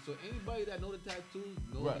tattoos. So anybody that know the tattoos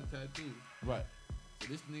knows Right. the tattoos. Right. So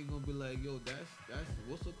this nigga gonna be like, yo, that's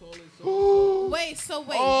what's it called? So Wait, so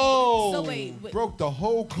wait. Oh, So wait. broke the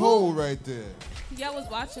whole code right there. Y'all was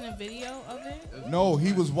watching a video of it? No,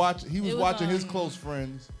 he was watching. He was It was, watching his close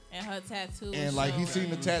friends, And her tattoo. and was like he showing. seen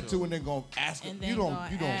the tattoo, and then gonna ask him. And then You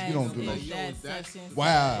don't do that. is that such and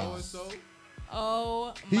Wow. such?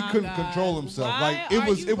 Oh He my couldn't God. control himself. Why Like it are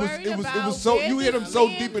was, you it was, worried it was, it about was so. where You hit him this so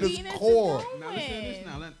man deep in his penis is core. now listen to this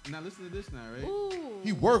now. Now listen to this now, right? Ooh.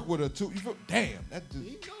 He worked with her too. You feel? Damn, that just.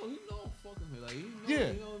 He know I'm fucking her. Like, he know,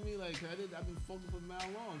 Yeah. you know what I mean? Like, I've been fucking for mad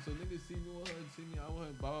long. So niggas see me with her, see me out with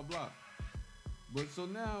her, blah, blah, blah. But so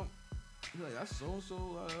now, he's like, that's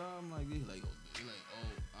so-and-so, I'm like, he like,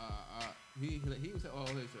 he was like,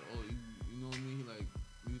 you know what I mean?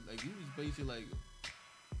 He was basically like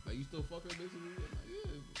you still fuck her basically? I'm like,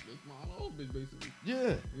 yeah, that's my old bitch basically.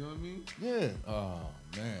 Yeah. You know what I mean? Yeah. Oh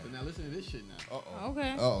man. So now listen to this shit now.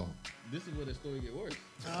 Okay. Oh. This is where the story get worse.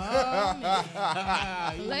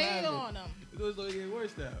 Oh, You lay it laughing. on him. This is where the story get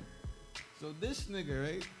worse now. So this nigga,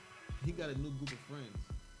 right? He got a new group of friends,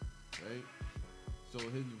 right? So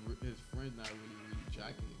his friends not really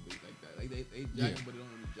jacking it but like that. Like they jacking, but they don't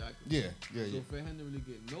really jack it. Yeah. So for him to really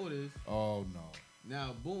get noticed. Oh no.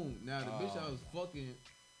 Now boom. Now the bitch I was fucking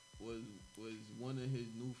was one of his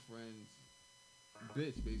new friends'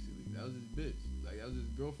 bitch basically. That was his bitch. Like that was his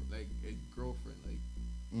girlfriend. Like his girlfriend. Like.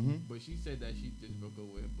 Mm-hmm. But she said that she just broke up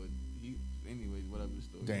with him. But he, anyways, whatever the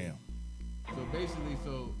story. Damn. So basically,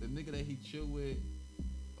 the nigga that he chill with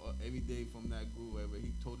every day from that group, whatever,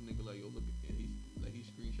 he told the nigga like, yo, look, and he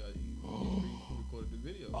screenshot, he recorded the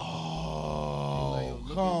video. Oh, like,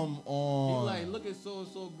 yo, come on. He like, look at so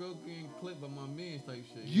girl getting clipped by my mans type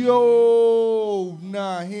shit. Yo,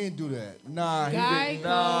 nah, he didn't do that. Nah, he Guy didn't.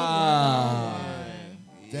 Nah.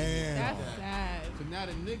 Damn. That's sad. So now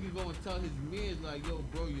the nigga go and tell his mans like, yo,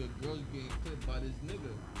 bro, your girl's getting clipped by this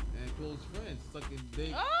nigga. And close friends, sucking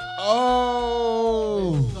dick.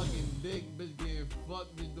 Oh. Bitch sucking dick, bitch getting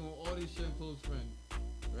fucked, bitch doing all this shit, close friends.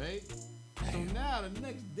 Right? So now the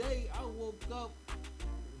next day I woke up,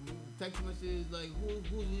 text messages like,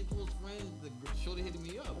 who's your close friends? The shorty hitting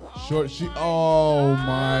me up. Oh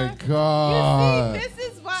my God. You see, this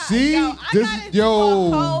is why. See? Yo, I This gotta is- do yo,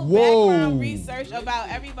 a whole whoa. background research about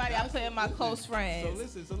everybody I put in my close friends.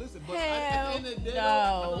 So listen. But Hell at the end of the day, no. I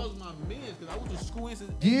thought it was my mans because I went to school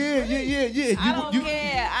since. Yeah. I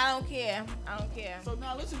don't care. I don't care. So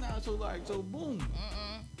now listen now. So boom.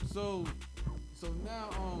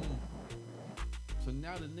 So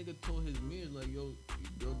now the nigga told his man like, yo,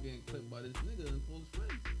 your girl getting clipped by this nigga and close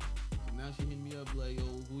friends. So now she hit me up like, yo,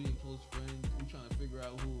 who your close friends? We trying to figure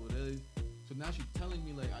out who it is. So now she telling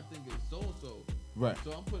me like, I think it's so and so. Right.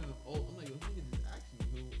 So I'm putting, I'm like, yo, nigga just asked me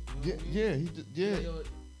who. You know Yeah, what I mean? yeah, he just, yeah. Yo,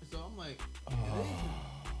 so I'm like,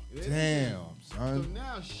 it is. Damn, So son.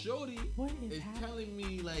 now Shorty is telling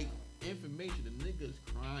me like information. The nigga's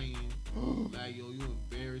crying. Like, yo, you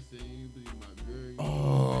embarrassing. You be my girl. You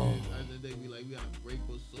know and then they be like, we gotta break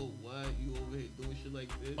up. So what? You over here doing shit like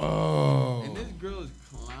this? Oh. And this girl is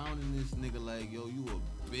clowning this nigga like, yo, you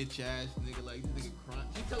a bitch ass nigga. Like, this nigga crying.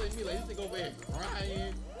 She telling me like, this nigga over here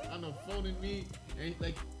crying on the phone to me. And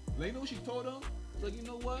like, you know what she told him? She's like, you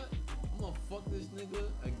know what? I'm gonna fuck this nigga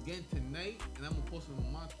again tonight, and I'm gonna post him with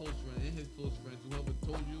my close friend and his close friends. Whoever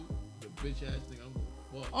told you, the bitch ass nigga, I'm gonna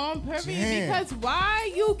fuck. On purpose, Damn. because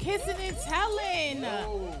why you kissing and telling?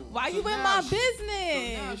 Why So you in now my she-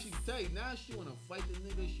 business? So now she tight. Now she wanna fight the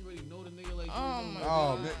nigga. She already know the nigga like. She Oh was my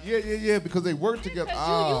Oh, man. Yeah, because they work together. Because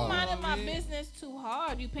Oh. you minding my business too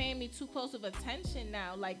hard. You paying me too close of attention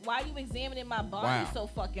now. Like, why you examining my body Wow. so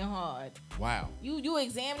fucking hard? Wow. You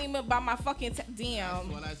examining me by my fucking That's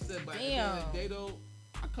damn. what I said. But at the end of the day, though,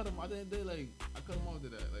 I cut him. At the end of the day, like I cut him off to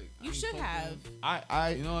that. Like I You ain't should talk to have.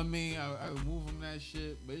 him. You know what I mean? I remove him that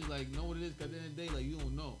shit. But it's like, know what it is? Cause at the end of the day, like you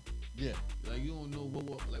don't know. Yeah. Like you don't know what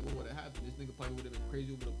would have happened. This nigga probably would have been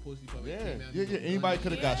crazy over the pussy. Probably Yeah. came out Yeah. and Anybody done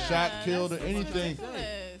could have that got shit. shot, killed, or that's anything.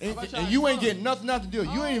 ridiculous. And you ain't getting nothing out the deal.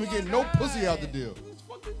 You ain't even getting no pussy out the deal.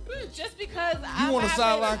 Just because You on the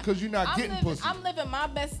sideline because you're not getting pussy. I'm living my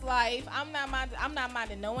best life. I'm not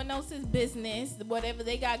minding no one else's business. Whatever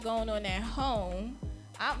they got going on at home.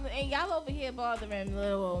 And y'all over here bothering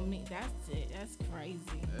little old me. That's it. That's crazy.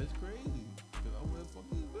 That's crazy. Cause I would fuck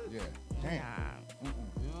this bitch. Yeah. Damn.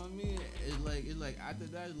 You know what I mean? It's like after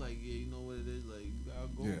that, it's like, yeah, you know what it is. Like you gotta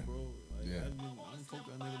go, Yeah. bro. Like Yeah. I don't talk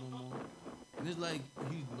to that nigga no more. And it's like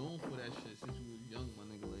he's known for that shit since he was young, my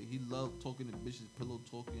nigga. Like he loved talking to bitches, pillow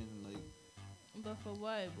talking, like. But for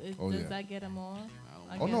what? Oh, Does yeah. that get him on?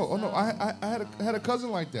 Oh no! I had a cousin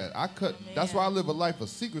like that. I cut. That's why I live a life of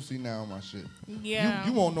secrecy now on my shit. Yeah.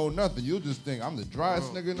 You won't know nothing. You'll just think I'm the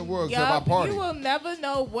driest nigga in the world except Yup, I party. you will never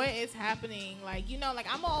know what is happening. Like, you know, like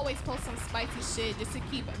I'm always post some spicy shit just to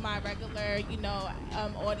keep my regular, you know,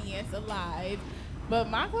 audience alive. But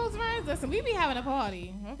my close friends, listen, we be having a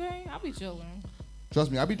party, okay? I'll be chilling.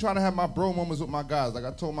 Trust me, I be trying to have my bro moments with my guys. Like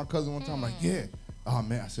I told my cousin one time, like, yeah. Oh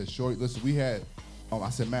man, I said, Shorty, listen, we had. I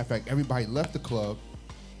said, matter of fact, everybody left the club.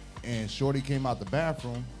 And Shorty came out the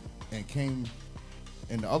bathroom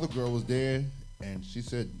and the other girl was there, and she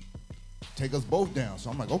said, take us both down.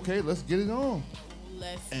 So I'm like, okay, let's get it on.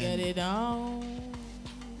 Let's get it on.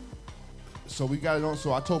 So we got it on.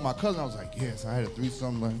 So I told my cousin, I was like, yes, I had a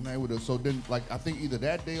threesome last night with her. So then, like, I think either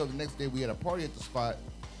that day or the next day we had a party at the spot.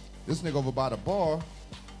 This nigga over by the bar.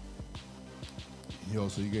 Yo,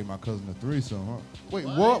 so you gave my cousin a threesome, huh? Wait,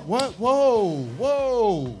 what?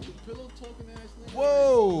 Whoa. Pillow talking ass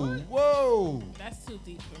nigga. Whoa. That's too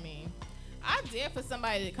deep for me. I dare for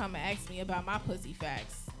somebody to come and ask me about my pussy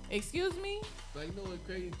facts. Excuse me? Like, you know what's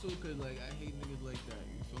crazy too? Cause like I hate niggas like that.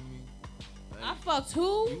 You feel me? Like, I fucked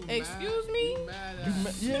who? you Excuse mad, me? You mad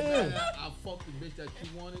at, yeah. mad at I fucked the bitch that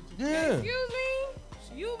you wanted to. Yeah. Excuse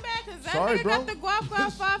me? You mad because that Sorry, nigga bro. got the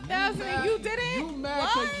guap 5,000 and you didn't? You mad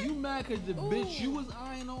What? cause the bitch you was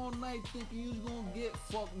eyeing all night thinking you was gonna get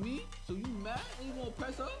fuck me? So you mad and you gonna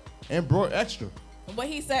press up? And brought extra. What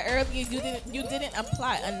he said earlier, you didn't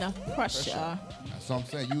apply enough pressure. That's what I'm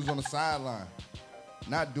saying. You was on the sideline,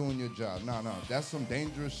 not doing your job. No, that's some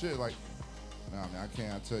dangerous shit. Like, nah, man, I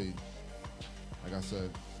can't. I tell you. Like I said,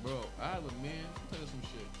 Bro, I have a man. I'll tell you some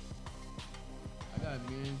shit. I got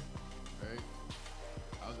a man, right?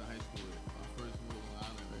 I was in high school. My first move on Long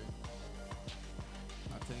Island, right?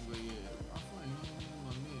 My 10th grade year. I'm fine, you know what I mean?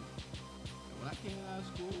 My man. And when I came out of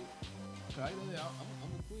school, cause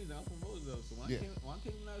I'm a Queens, I'm from Roseville. So when I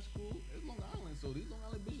came out of school, it's Long Island. So these Long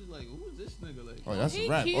Island bitches like, who is this nigga? Like, oh, that's He a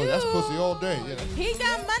rap. cute. Oh, that's pussy all day. Yeah. He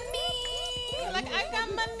got money. Like, I got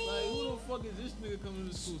money. Like, who the fuck is this nigga coming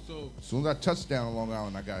to school? So As soon as I touched down on Long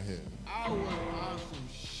Island, I got hit. I was on some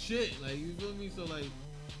shit. Like, you feel me? So like,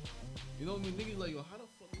 you know what I mean? Niggas like, yo, how the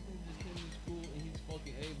fuck this nigga just came to school and he's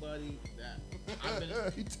fucking everybody that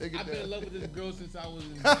I've been in love with this girl since I was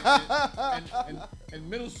in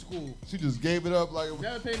middle school. She just gave it up like it was.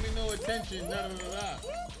 Never paid me no attention,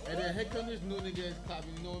 And then here come this new nigga that's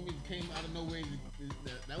clapping, you know what I mean? Came out of nowhere.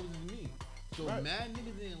 That was me. So Right. mad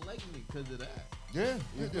niggas didn't like me because of that. Yeah,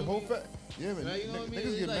 You the feel whole me? fact. Yeah, man. Like, you know what I mean?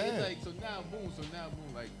 Niggas get mad. It's like, so now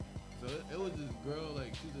boom. Like, so it was this girl,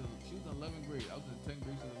 like, she was in 11th grade. I was in 10th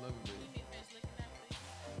grade, she was in 11th grade.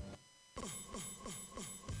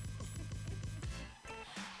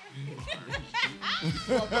 She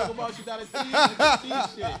gonna talk about she got a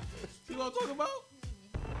T shit. She gonna talk about?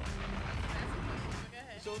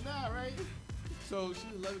 So now, right? So she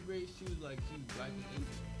was 11th grade. She was black and Asian.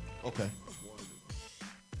 Okay.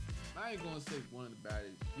 I ain't gonna say one of the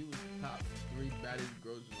baddest. She was top 3 baddest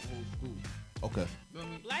girls in the whole school. Okay. You know what I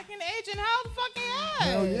mean? Black and Asian, how the fucking ass?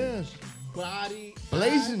 Hell yes. Body,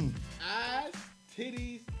 Blazing. ass,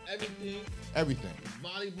 titties, everything. Everything.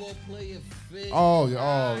 Volleyball player, fit. Oh yeah.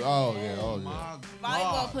 Oh yeah. My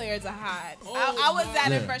Volleyball God. players are hot. Oh I was at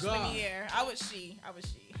my it freshman God. year. I was she.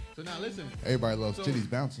 So now listen. Everybody loves So- titties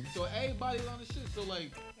bouncing. So everybody on the shit. So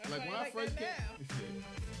like why when you I like first that came,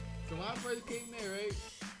 so when I first came there, right?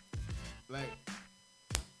 Like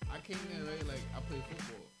I came there, right? Like I played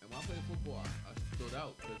football, and when I played football, I stood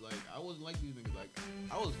out because like I wasn't like these niggas. Like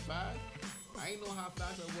I was fast. I didn't know how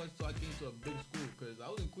fast I was till I came to a big school because I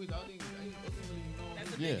was in Queens. I wasn't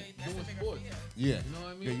really doing sports. Yeah. You know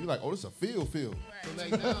what I mean? Yeah, you like, oh, this a field. So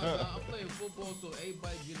like now I'm playing football, so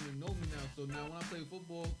everybody getting to know me now. So now when I play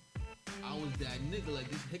football, I was that nigga. Like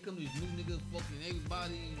this, here come this new nigga, fucking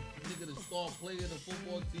everybody, nigga, the star player, the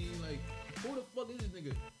football team. Like who the fuck is this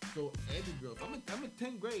nigga? So every girl, I'm in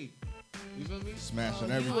 10th grade. You feel me?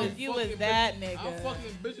 Smashing Oh, everything. you was that I'm nigga.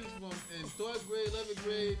 fucking bitches from in 3rd grade, 11th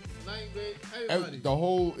grade, 9th grade, everybody. The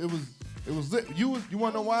whole it was lit. You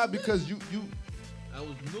wanna know why? Because you I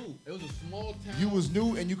was new. It was a small town. you was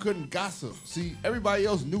new and you couldn't gossip. See, everybody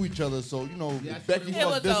else knew each other, so you know Yeah, Becky It fucked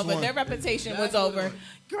was this over. one. Their reputation was That's what it over. was.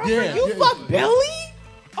 Girlfriend, Yeah, you yeah. fuck Billy?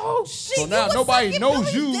 Oh shit! So now you was nobody sucking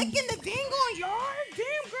knows Billy's you. Dick in the dang yard,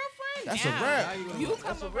 damn girlfriend. That's a Now, wrap. You That's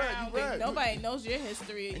come a wrap. around, You rap. and nobody knows your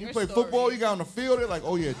history and And you your play story. football, you got on the field, they're like,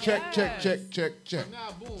 oh yeah, check. So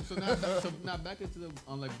now, boom. So now back into the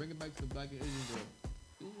like bring it back to the black and Asian girl.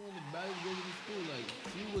 She was one of the baddest girls in school. Like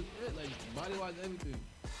she was it, like body wise, everything.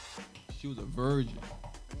 She was a virgin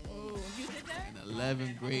Oh, you did that? in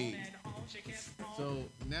 11th grade. So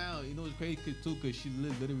now you know it's crazy too, cause she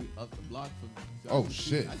lived literally up the block from me. So Oh, I used to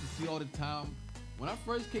shit. I used to see all the time. When I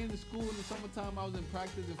first came to school in the summertime, I was in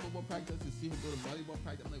practice, in football practice. I used to see her go to volleyball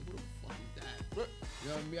practice. I'm like, who the fuck is that? You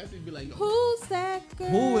know what I mean? I used to be like, yo, Who's that girl?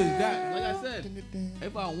 who is that? Like I said,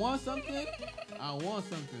 if I want something, I want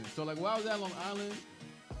something. So like while I was at Long Island,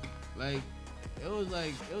 like it was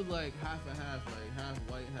like half and half, like half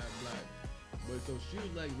white, half black. But so she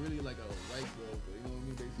was like really like a white girl, you know what I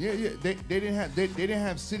mean? Basically. Yeah. They didn't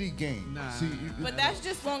have city game. Nah. See, But that's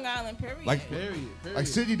just Long Island, period. like Period. like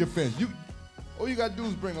city defense. All you gotta do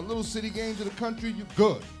is bring a little city game to the country. You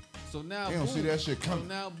good. So now They don't boom. see that shit coming.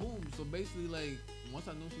 So now boom. So basically like once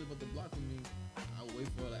I knew she lived up the block with me, I would wait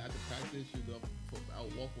for her like after practice. She'd go. I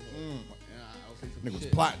would walk with her, and I would say some Nigga was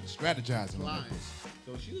shit. plotting, strategizing. on Plotting. niggas.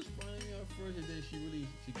 So she was fronting me at first, and then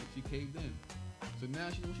she caved in. So now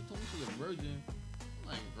she told me she's a virgin. I'm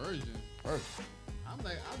like virgin. I'm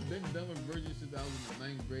like I've been done with virgin since I was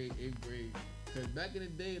in the 9th grade, 8th grade. Cause back in the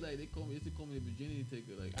day, like they used to call me the virginity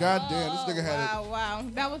taker. Like God damn, this nigga had it. Wow.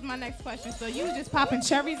 That was my next question. So you was just popping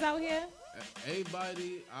cherries out here?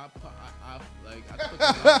 everybody, I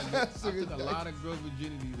took a lot of girls'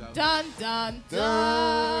 virginities out. Dun dun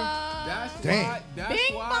dun. That's Damn. why. That's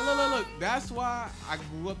Bing why. Look. That's why I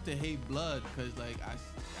grew up to hate blood, cause like I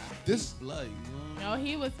This hate blood. You know? No,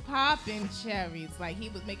 he was popping cherries. Like he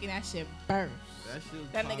was making that shit burst. That shit was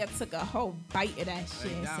That nigga popping. took a whole bite of that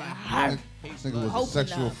shit and now said, I "Harr." This nigga was a Open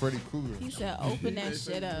sexual up. Freddy Krueger. He said, open that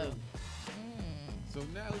shit up. So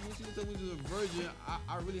now when she told me she was a virgin,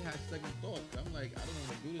 I really had second thoughts. I'm like, I don't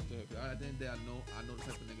want to do this to her. 'Cause at the end of the day, I know the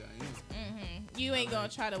type of nigga I am. You ain't gonna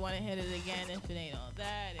try to want to hit it again if it ain't all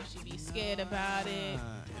that. If she be scared about it.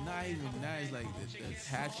 And not even that. It's like the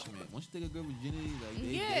attachment. Once you take a girl virginity, like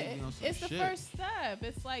they be on some It's the shit. first step.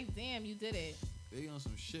 It's like, damn, you did it. They on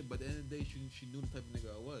some shit. But at the end of the day, she knew the type of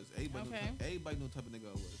nigga I was. Everybody knew the type of nigga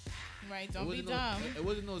I was. Right, don't be dumb. It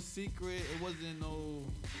wasn't no secret. It wasn't no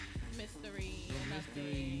Mystery. no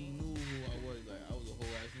mystery. You knew who I was. Like I was a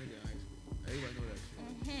whole ass nigga in high school. Everybody know that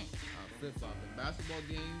shit. I flip flop in basketball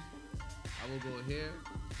games. I will go here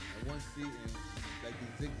at one seat and like the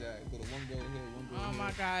zigzag. Go to one girl here, one girl Oh here.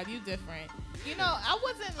 my God, you different. You know, I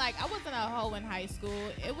wasn't a hoe in high school.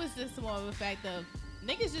 It was just more of a fact of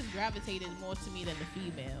niggas just gravitated more to me than the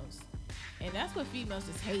females. And that's what females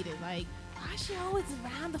just hated. Like, why she always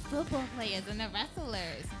around the football players and the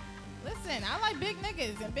wrestlers? Listen, I like big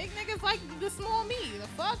niggas, and big niggas like the small me. The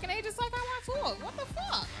fuck? And they just like, I want to talk. What the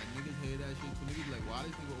fuck? Like niggas hate that shit too. Niggas be like, why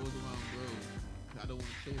this nigga always around girls? I don't want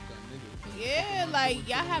to chill with that nigga. Yeah, like,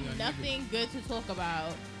 y'all have nothing good to talk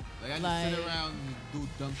about. Like I just sit around and do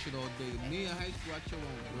dumb shit all day. Me in high school, I chill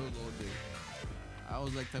around girls all day. I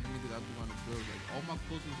was like type of nigga that I be around the girls. Like all my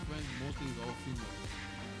closest friends, mostly is all female.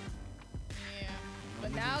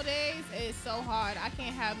 But nowadays, it's so hard. I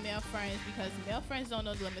can't have male friends because male friends don't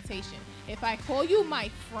know the limitation. If I call you my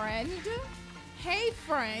friend, hey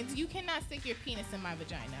friend, you cannot stick your penis in my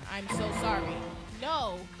vagina. I'm so sorry.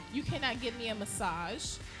 No, you cannot give me a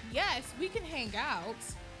massage. Yes, we can hang out.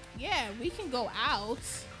 Yeah, we can go out.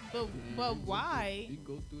 But why? You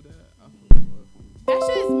go through that? That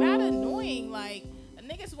shit is mad annoying. Like,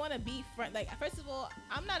 niggas want to be friend. Like, first of all,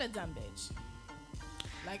 I'm not a dumb bitch.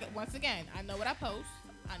 Like, once again, I know what I post.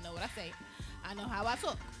 I know what I say. I know how I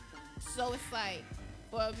talk. So it's like,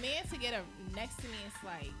 for a man to get next to me, it's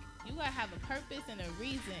like, you gotta have a purpose and a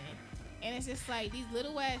reason. And it's just like, these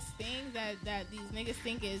little ass things that these niggas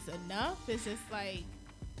think is enough. It's just like,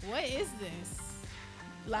 what is this?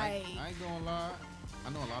 Like, I ain't gonna lie. I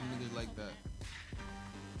know a lot of niggas like that.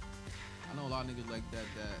 I know a lot of niggas like that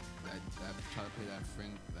try to play that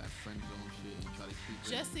friend zone shit and try to keep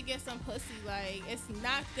just to get some pussy, like, it's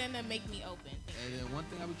not gonna make me open. And then one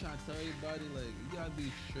thing I be trying to tell everybody, like, you gotta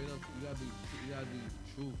be straight up, you gotta be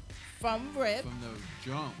true. From rip. From the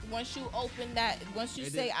jump. Once you open that, once you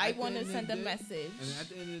And say, then I at the want to end of send the a day- message. And then at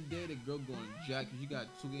the end of the day, the girl going jack. If you got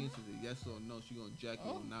two answers, yes or no, she gonna jack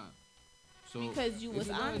you or not. So Because you if was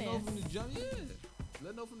let her know honest. from the jump, let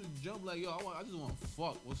her know from the jump, like, yo, I just want to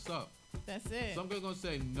fuck. What's up? That's it. Some girls gonna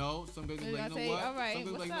say no. Some girls gonna be They're like, gonna you know say, what? all right, Some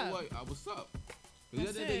girls what's like, you know up? what? What's up? Because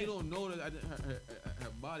at the end of the day, you don't know that her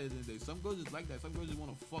body at the end of the day. Some girls just like that. Some girls just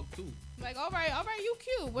want to fuck too. Like, all right, you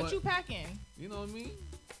cute. What But- you packing? You know what I mean?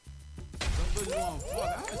 Some girls just want to fuck.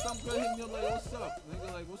 I had some girl hit me up like, what's up?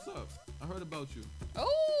 Nigga like, what's up? I heard about you.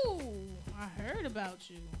 Oh, I heard about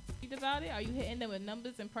you. Read about it? Are you hitting them with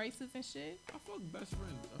numbers and prices and shit? I fuck best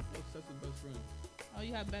friends. I fuck sets of best friends. Oh,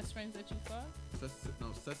 you have best friends that you fuck?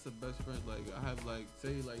 Sets of best friends. Like, I have, like,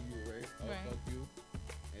 say, like, you, right? I'll Right. fuck you.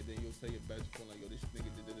 And then you'll tell your best friend, like, yo, this nigga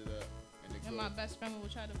did. And And my best friend will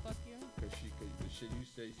try to fuck you. Cause the shit you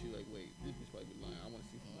say, she like, wait, this bitch might be lying. I want to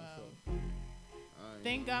see for myself.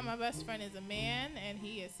 Thank God my best friend is a man and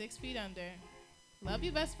he is 6 feet under. Love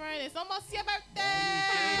you, best friend. It's almost your birthday.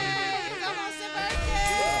 It's almost your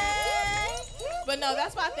birthday. But no,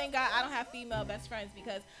 that's why I thank God I don't have female best friends,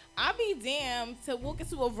 because I be damned to walk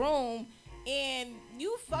into a room and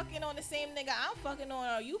you fucking on the same nigga I'm fucking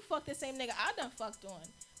on, or you fuck the same nigga I done fucked on.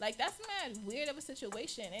 Like, that's mad weird of a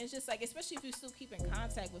situation. And it's just like, especially if you still keep in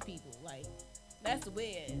contact with people. Like, that's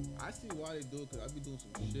weird. I see why they do it, because I be doing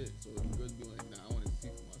some shit. So it's good to be like, nah, I want to see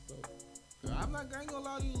for myself. Cause I ain't gonna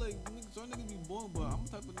lie to you, like, some niggas be born, but I'm the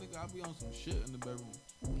type of nigga, I be on some shit in the bedroom.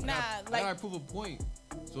 I gotta prove a point.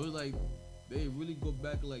 So it's like, they really go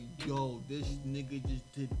back like, yo, this nigga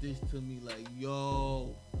just did this to me, like,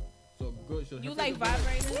 yo. So good. So you like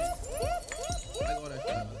vibrators? I like all that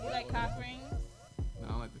shit. You like cock rings? Nah, I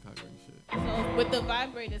don't like the cock ring shit. So with the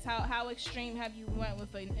vibrators, how extreme have you went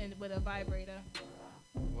with a vibrator?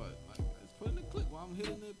 What? Like, it's put in the click while I'm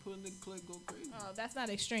hitting it, put in the click, go crazy. Oh, that's not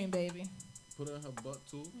extreme, baby. Put her in her butt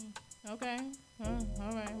too. Okay.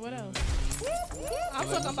 All right. What else? I'm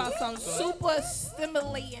talking about some super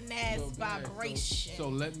stimulating ass vibration. So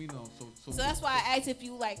let me know. So that's why I asked if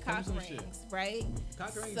you like cock rings, shit. right?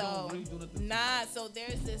 Cock rings don't really do nothing. Nah. So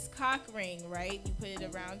there's this cock ring, right? You put it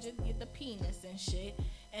around the penis and shit,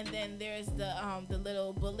 and then there's the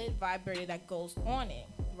little bullet vibrator that goes on it,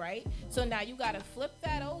 right? So now you gotta flip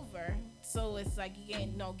that over. So it's like you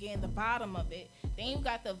getting the bottom of it. Then you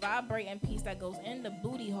got the vibrating piece that goes in the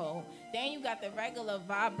booty hole. Then you got the regular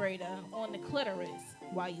vibrator on the clitoris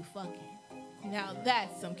while you fucking. Now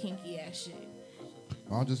that's some kinky ass shit.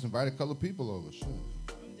 I'll just invite a couple of people over. Shit.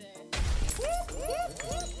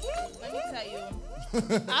 Let me tell you,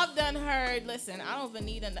 I've done heard. Listen, I don't even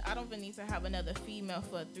need to have another female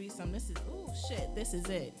for a threesome. This is it. This is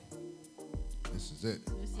it. This is it.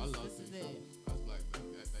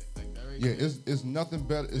 Yeah, it's nothing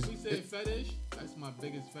better. If we say fetish, that's my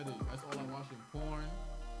biggest fetish. That's all I watch in porn.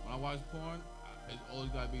 When I watch porn, it's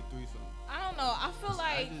always gotta be threesome. I don't know. I feel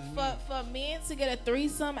like for men to get a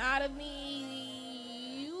threesome out of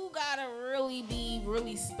me, you gotta really be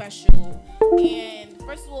really special. And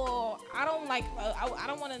first of all, I don't like. I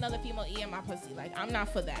don't want another female eating my pussy. Like, I'm not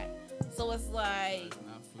for that. So it's like. That's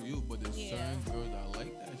not for you, but there's certain girls that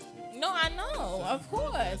like that shit. No, I know, of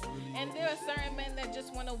course. And there are certain men that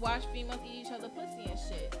just want to watch females eat each other pussy and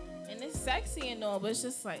shit. And it's sexy and all, but it's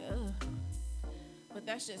just like, ugh. But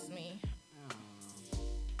that's just me.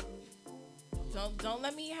 Don't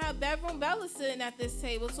let me have bedroom Bella sitting at this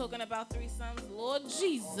table talking about threesomes. Lord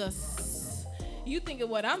Jesus. You thinking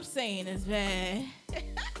what I'm saying is bad.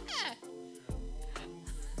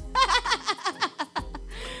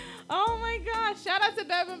 Oh my gosh. Shout out to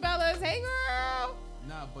Bedroom Bellas. Hey, girl.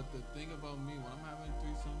 Nah, but the thing about me, when I'm having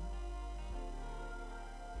threesome,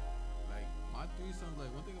 like, my threesomes, like,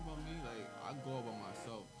 one thing about me, like, I go out by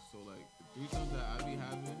myself. So, like, the threesomes that I be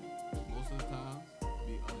having, most of the time,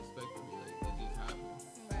 be unexpected. Like, it just happens.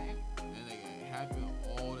 Right. And, like, it happen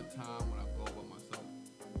all the time when I go out by myself.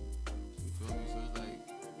 You feel me? So, it's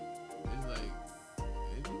like,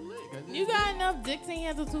 it be lit. You got enough dicks to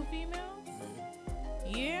handle 2 females?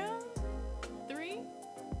 Yeah? 3?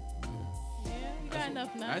 Got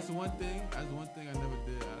enough nuts. That's one thing I never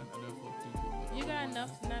did. I never fucked 2 people. You got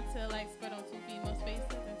enough nuts to like spread on 2 females'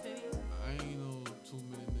 faces and titties? I ain't no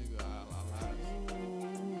 2-minute nigga.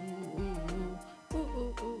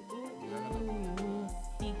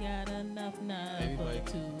 He got enough nuts for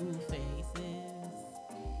 2 faces.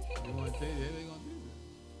 They gonna taste it. They gonna taste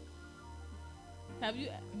it. Have you?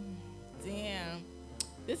 Damn.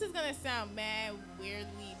 This is gonna sound mad,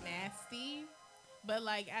 weirdly nasty. But,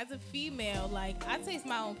 like, as a female, like, I taste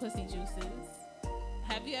my own pussy juices.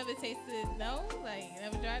 Have you ever tasted? No? Like, you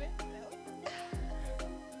never tried it? No.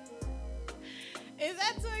 Is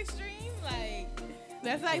that too extreme? Like,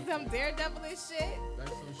 that's like some daredevilish shit?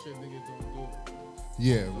 That's some shit niggas don't do.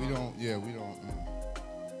 Yeah, we don't. Yeah, we don't.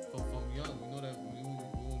 From young, we know that we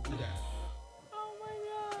won't do that. Oh, my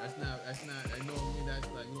God. That's not, I know what I mean, that's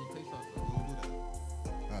like, you don't taste something, we don't do that.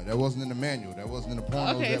 That wasn't in the manual. That wasn't in the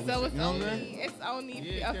porno. Okay, that so was, it's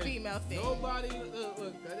only a female thing. Nobody, look,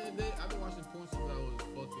 at the end of the day, I've been watching porn since I was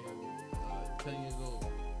fucking 10 years old.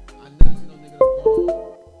 I never seen no nigga in the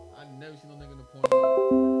porno. I never seen no nigga in the porno.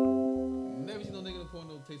 Never seen no nigga in the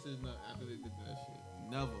porno taste his nut after they did that shit.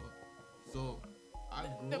 Never. So, I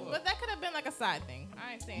grew up. But that could have been like a side thing.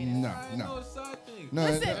 I ain't saying it. I ain't no side thing. No,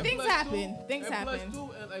 listen, things happen. Things happen. Too,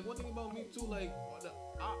 and like one thing about me too, like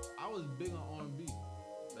I was big on R&B.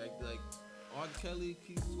 Like R. Kelly,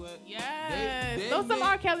 Keith Sweat. Yes. They Throw some made-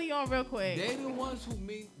 R. Kelly on real quick. They the ones who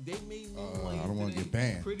made me want I don't want to get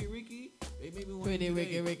banned. Pretty Ricky. They made me want Pretty to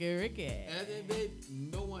Ricky, Ricky. And at the end of the day,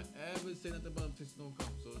 no one ever said nothing about Texas Don't Come.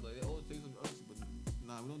 So it's like they always say some other shit, but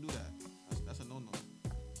nah, we don't do that. That's a no-no.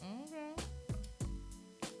 Okay.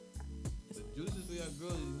 The juice is for y'all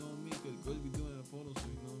girls, you know what I mean? Because girls be doing it in porno, so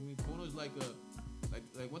you know what I mean? Porno is like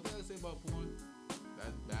what did I say about porn?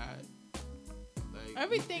 That's bad. Like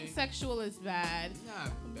Everything sexual is bad.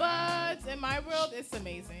 Not But in my world, it's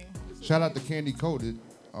amazing. Shout out to Candy Coated.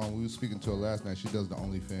 We were speaking to her last night. She does the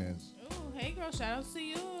OnlyFans. Ooh, hey girl, shout out to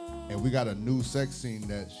you. And we got a new sex scene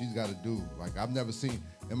that she's got to do. Like I've never seen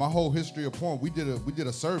in my whole history of porn. We did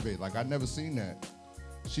a survey. Like I'd never seen that.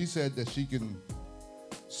 She said that she can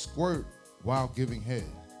squirt while giving head.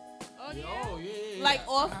 Oh yeah. Oh yeah. Like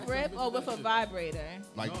off rip or with a vibrator.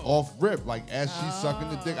 Like off rip, like as she's sucking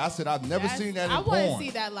the dick. I said I've never seen that in I porn. want to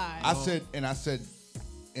see that live. I said,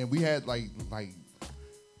 and we had like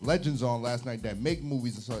legends on last night that make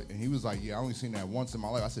movies and stuff. And he was like, yeah, I only seen that once in my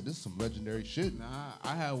life. I said, this is some legendary shit. Nah,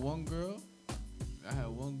 I had one girl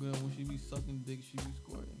when she be sucking dick, she be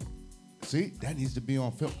squirting. See, that needs to be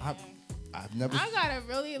on film. I've never. I gotta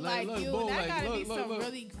really like look, you. boom, That like, gotta look, be look, some look.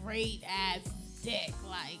 really great ass dick.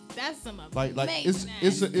 Like that's some like amazing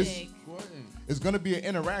it's ass dick. it's gonna be an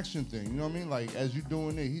interaction thing. You know what I mean? Like as you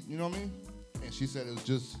doing it, you know what I mean? And she said it was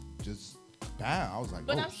just down. I was like,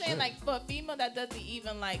 But oh, I'm saying shit. like for a female that doesn't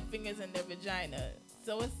even like fingers in their vagina.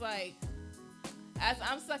 So it's like, as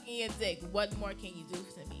I'm sucking your dick, what more can you do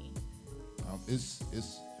to me? It's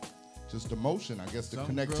just emotion, I guess, the Some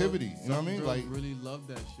connectivity. girls- you know what I some mean? girls Like really love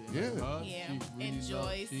that shit. Yeah. Like her, Yeah, she really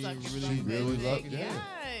enjoy sucking she some really dick. loved- yeah.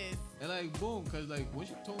 Yes. And like boom, cause like when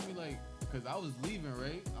she told me like, cause I was leaving,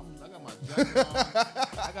 right? I got my jacket on.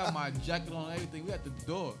 I got my jacket on and everything. We at the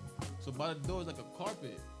door. So by the door is like a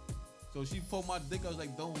carpet. So she pulled my dick. I was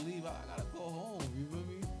like, don't leave. I gotta go home. You feel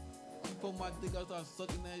me? She pulled my dick. I started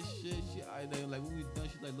sucking that shit. Like when we done,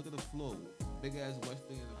 she like, look at the floor. Big ass wet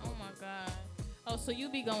thing in the Oh my god. Oh, so you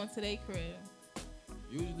be going to their crib?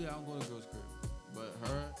 Usually I don't go to girls' crib. But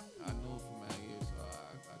her, I know for many years, so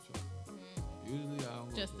I trust her. Usually I don't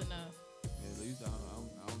go Just to enough. Yeah, usually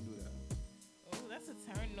I don't do that. Oh, that's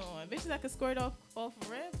a turn on. Bitches that can squirt off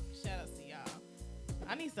rip. Shout out to y'all.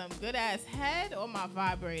 I need some good ass head or my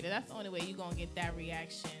vibrator. That's the only way you gonna get that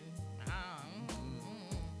reaction.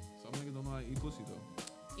 Some niggas don't know how to eat pussy though.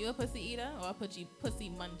 You a pussy eater or a pussy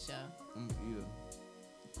muncher? I'm an eater.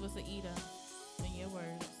 What's a eater? In your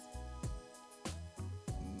words.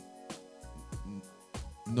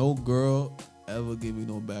 No girl ever gave me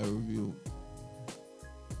no bad review.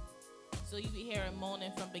 So you be hearing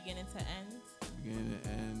moaning from beginning to end? Beginning to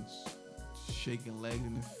end, shaking legs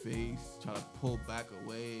in the face, try to pull back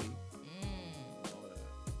away.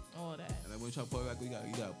 All that. And then when you try to pull back, you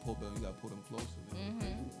gotta pull them, you gotta pull them closer.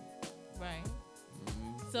 Right.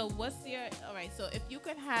 So what's your, all right, so if you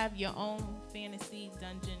could have your own fantasy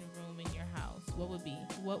dungeon room in your house, what would it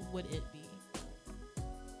be?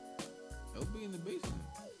 It would be in the basement.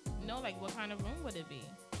 No, like what kind of room would it be?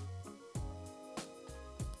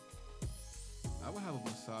 I would have a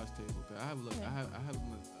massage table. Cause I have like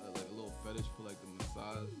a little fetish for like the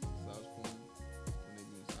massage form. When they do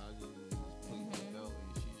massages, and just put your dick out,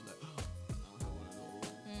 and she's like, I don't have one of those.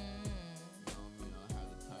 You know what I mean? I have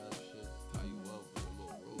the tie up shit, tie you up with a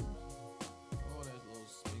little rope. All that little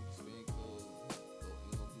spink, little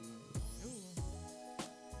anal beads.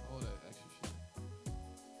 All that extra shit.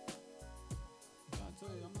 I tell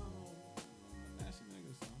you, I'm not no nasty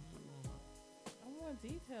nigga, so I want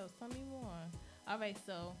details. Tell me more. All right,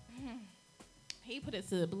 so he put it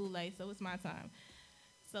to the blue light, so it's my time.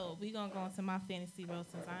 So we gonna go into my fantasy role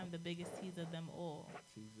since I'm the biggest teaser of them all.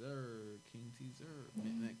 Teaser, King Teaser,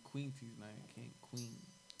 not Queen Teaser, not King Queen.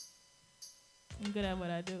 I'm good at what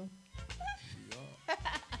I do.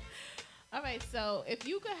 All right, so if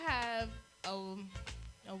you could have a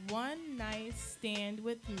one night stand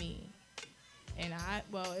with me, and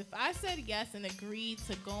if I said yes and agreed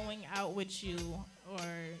to going out with you, or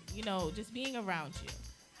just being around you,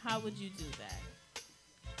 how would you do that?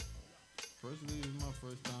 Personally, this is my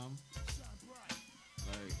first time.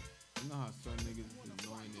 Like, you know how some niggas is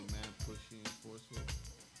annoying and mad pushy and forceful.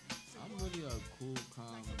 I'm really a cool,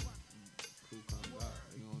 calm guy.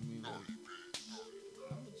 You know what I mean? Like,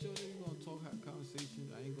 I'm a chill nigga. Gonna talk, have conversations.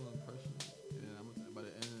 I ain't gonna impress you. And then by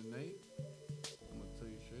the end of the night, I'm gonna tell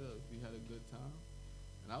you straight up if you had a good time.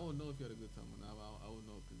 And I would know if you had a good time or not. I would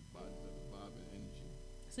know because the vibe and energy.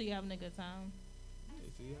 So you having a good time? Yeah,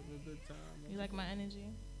 so you having a good time. You like my energy?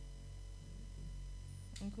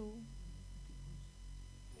 I'm cool.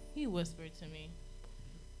 He whispered to me.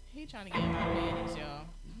 He trying to get in my panties, y'all.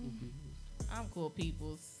 I'm cool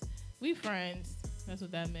peoples. We friends. That's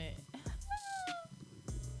what that meant.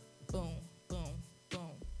 Boom, boom,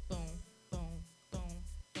 boom, boom, boom, boom,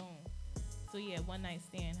 boom. So yeah, one night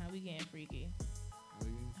stand. How we getting freaky?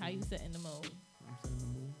 How you setting the mood? I'm setting the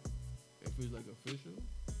mood. If it's like official.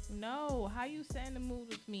 No, how you setting the mood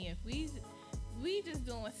with me? If we just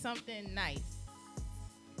doing something nice.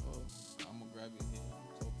 Oh, I'm gonna grab your hand,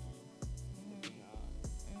 talk to you, look in your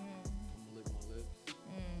eyes. I'm gonna lick my lips.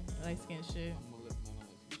 Light skin shit. I'm gonna lick my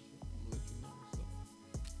light skin shit. I'm gonna let you know what's up.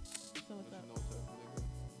 So what's let up? you know type of nigga.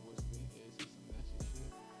 What's me is some nasty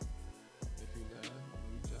shit. If you laugh, I'm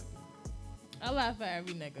gonna reach out to you. I laugh at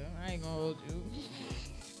every nigga. I ain't gonna hold you.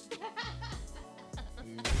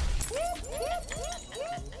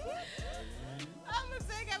 I'm gonna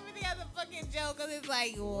take everything as a fucking joke because it's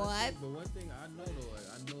like, what? But one thing I know though, like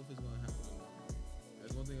I know if it's gonna happen or not.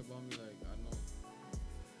 That's one thing about me, like I know.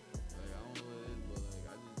 Like I don't know what it is, but like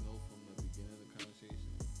I just know from the beginning of the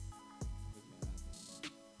conversation it's gonna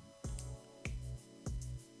happen.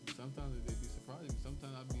 Sometimes they be surprising.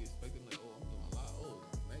 Sometimes I be expecting like, oh, I'm doing a lot. Oh,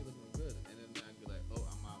 man, looking good, and then I be like, oh,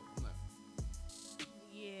 I'm out. I'm like,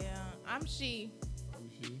 Yeah, I'm she. I'm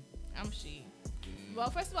she. I'm she. Yeah. Well,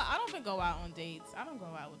 first of all, I don't even go out on dates. I don't go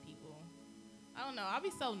out with people. I don't know. I'll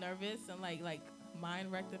be so nervous and like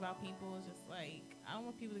mind wrecked about people. It's just like I don't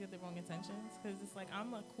want people to get the wrong intentions because it's like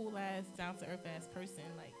I'm a cool ass, down to earth ass person.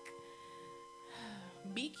 Like,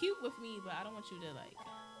 be cute with me, but I don't want you to like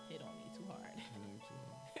hit on me too hard.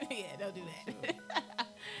 Yeah, don't do that.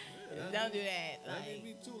 Don't do that. That Like,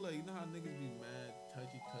 be too like you know how niggas be mad,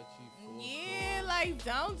 touchy. yeah, like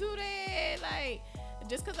don't do that. Like,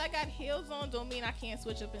 just cause I got heels on don't mean I can't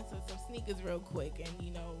switch up into some sneakers real quick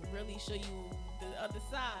and really show you the other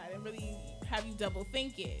side and really have you double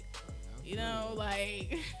think it. You know,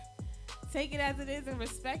 like take it as it is and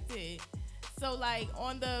respect it. So like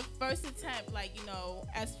on the first attempt, like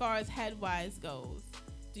as far as head wise goes,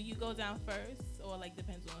 do you go down first or like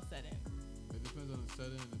depends on the setting? It depends on the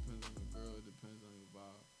setting. It depends on the girl. It depends on your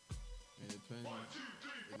vibe. And it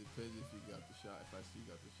depends if you got the shot. If I see you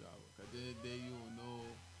got the shower. Cause at the end of the day, you will know.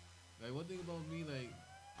 Like one thing about me, like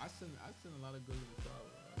I send a lot of girls in the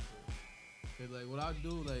shower. Cause like what I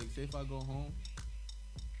do, like say if I go home,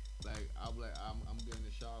 like I'm getting in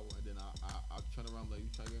the shower, and then I'll turn around like you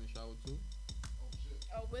try to get in the shower too.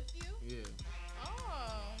 Oh, with you? Yeah.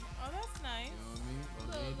 Oh, that's nice. You know what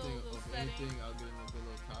I mean? If anything, I'll get in a good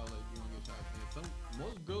little towel like you want to get showered. And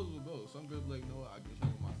most girls will go. Some girls be like, no, I get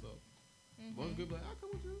showered myself. Most girls be like, I'll come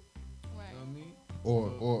with you. Right. You know what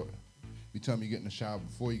I mean? Or you tell me you get in the shower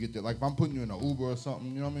before you get there. Like if I'm putting you in an Uber or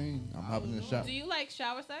something, you know what I mean? I'm hopping in the shower. Do you like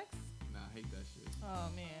shower sex? Nah, I hate that shit. Oh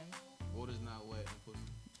man. Water's not wet and pussy.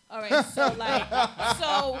 All right, so like,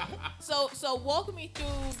 so walk me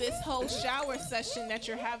through this whole shower session that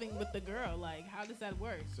you're having with the girl. Like, how does that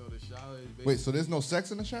work? So the shower is basically... Wait, so there's no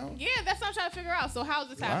sex in the shower? Yeah, that's what I'm trying to figure out. So how's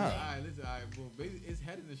this Wow. happening? All right, listen, all right, boom. Basically, it's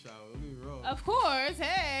head in the shower. Don't get me wrong. Of course.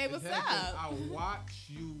 Hey, It's what's head 'cause up? I watch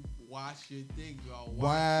you wash your thing.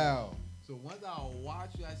 Wow. So once I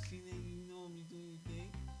watch you, I see that you know me doing your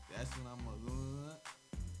thing. That's when I'm like,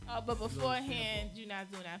 Oh, but beforehand, you're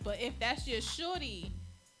not doing that. But if that's your shorty,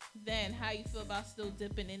 then how you feel about still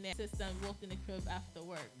dipping in that system, walk in the crib after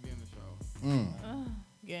work? get in the shower.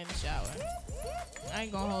 Get in the shower. I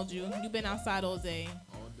ain't gonna hold you. You been outside all day.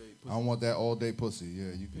 All day. I want that all day pussy.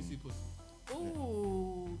 Yeah, you can. Pussy, pussy.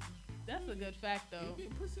 Ooh, that's a good fact though. You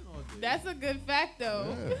been pussing all day. That's a good fact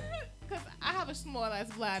though. Yeah. Cause I have a small ass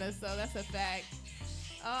bladder, so that's a fact.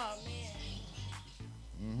 Oh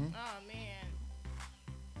man. Oh man.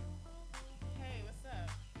 Hey, what's up?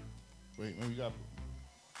 Wait, when you got.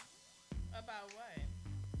 About what?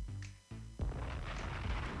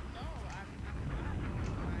 No, I'm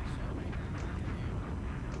on my show right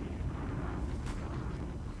now.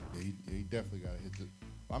 Yeah, he definitely got to hit the.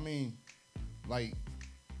 I mean, like,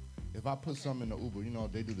 if I put something in the Uber, you know,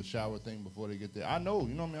 they do the shower thing before they get there. I know,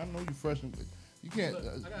 you know what I mean? I know you fresh. You can't.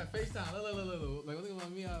 Look, I got FaceTime. Look. Like, look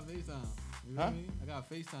at me, I have FaceTime. You know what I mean? I got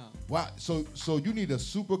FaceTime. Wow. So you need a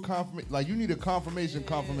super confirmation. Like, you need a confirmation.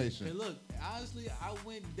 Hey, look, honestly, I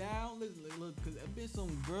went down. Look, because there been some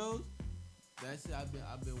girls. That's it. I've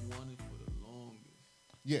been wanting for the longest.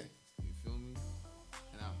 Yeah. You feel me?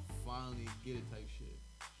 And I finally get it type shit.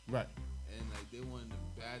 Right. And like they one of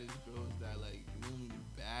the baddest girls that like you know me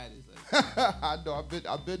the baddest. Like I know.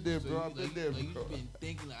 I've been there, so bro. you, I've been like, there, like, bro. You been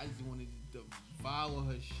thinking like I just wanted to devour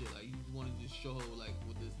her shit. Like you just wanted to just show her like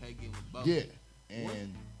what this head game was about. Yeah.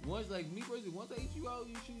 And once like me personally, once I eat you out,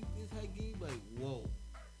 you shoot this head game like whoa.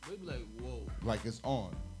 They be like whoa. like it's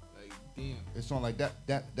on. Like damn. It's on like that.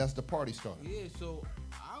 That's the party starter. Yeah. So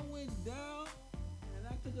I went down and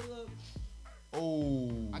I took a look.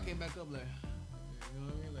 Oh. I came back up like, you know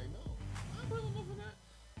what I mean? Like, no, I ain't putting my mouth in that.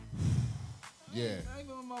 Yeah. I ain't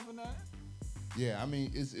putting my mouth in that. Yeah, I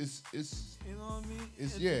mean, it's you know what I mean?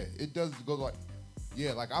 It's it does go like,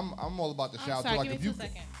 yeah, like I'm all about the shower. Sorry, Like give if me you 2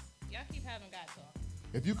 seconds. Y'all keep having God talk.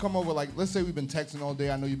 if you come over, like let's say we've been texting all day,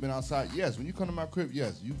 I know you've been outside. Yes, when you come to my crib,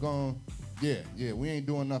 yes, you gon' yeah, we ain't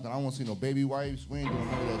doing nothing. I don't want to see no baby wipes. We ain't doing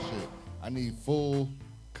none of that shit. I need full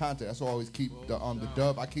contact. That's why I always keep the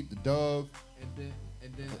dove. I keep the dove.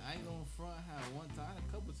 And then I ain't gonna front had one time,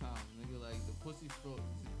 a couple times, nigga, like the pussy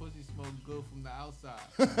smell good from the outside.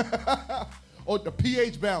 Oh, the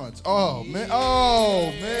pH balance. Oh man.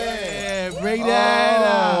 Oh man. Yeah, break that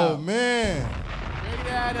up. Oh man. Break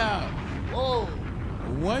that up. Whoa.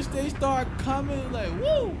 Once they start coming, like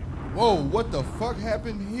woo. Whoa, what the fuck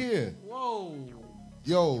happened here? Whoa.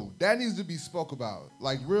 Yo, that needs to be spoke about.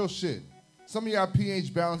 Like real shit. Some of y'all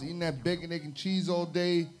pH balance eating that bacon, egg, and cheese all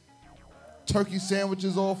day. Turkey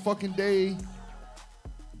sandwiches all fucking day.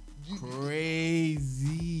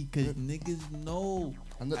 Crazy, cause niggas know.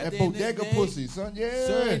 That bodega pussy, son. Yeah.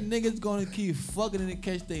 Certain niggas gonna keep fucking and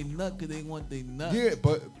catch they nut cause they want they nut. Yeah,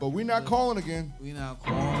 but we not calling again. We not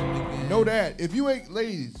calling again. Know that. If you ain't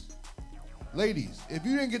ladies, if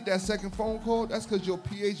you didn't get that second phone call, that's cause your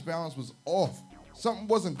pH balance was off. Something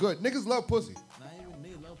wasn't good. Niggas love pussy. Not even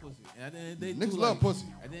niggas love pussy. And at the end of the day, Niggas too, love pussy.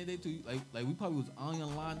 At the end of the day, too, like we probably was on your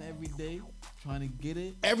line every day trying to get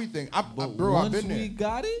it. Everything. But bro, once I've been there. we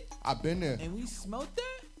got it, I've been there. and we smelt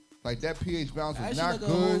that. Like that pH balance was I not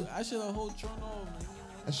good. I should have whole turn off.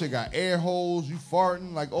 That shit got air holes. You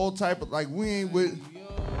farting like all type of like we ain't with.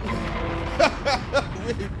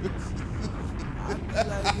 I be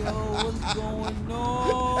like, yo, what's going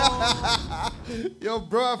on? Yo,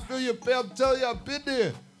 bro, I feel your pain. I'm telling you, I've been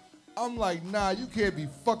there. I'm like, nah, you can't be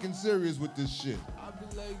fucking serious with this shit. I be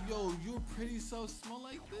like, yo, you pretty so smell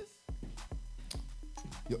like this?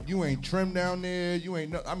 Yo, you ain't trimmed down there. You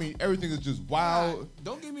ain't. I mean, everything is just wild.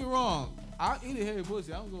 Don't get me wrong. I'll eat a hairy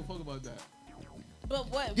pussy. I don't give a fuck about that. But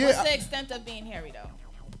what's Yeah, the extent of being hairy though?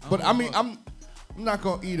 But I mean, I'm not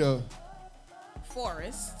gonna eat a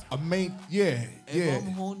Forest. main. Yeah, yeah.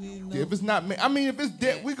 I'm horny enough. Yeah, if it's not, I mean, if it's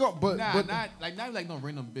dead, we gon' but Nah, but not like no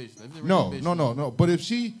random bitch. Like, if it's a no, random bitch, no. But if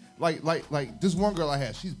she like this one girl I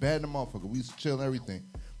had, she's bad in the motherfucker. We used to chill and everything.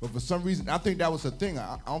 But for some reason, I think that was her thing.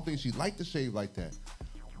 I don't think she liked to shave like that.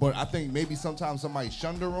 But I think maybe sometimes somebody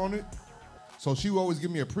shunned her on it. So she would always give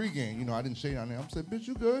me a pregame. You know, I didn't shave down there. I'm saying, bitch,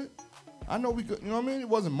 you good? I know we good. You know what I mean? It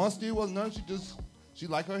wasn't musty. It wasn't nothing. She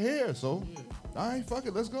liked her hair. So, all right, fuck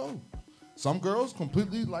it. Let's go. Some girls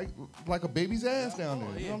completely like a baby's ass down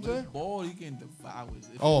there. You know what I'm saying? Bald, you can devour it.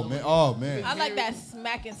 Oh, man. Oh, man. I like that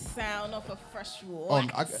smacking sound of a fresh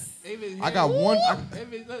wax. I got one.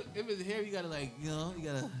 If it's hair, you gotta like, you know, you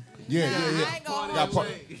gotta. Yeah. I ain't gonna Yeah, hold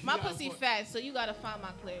you. My pussy fat, so you gotta find my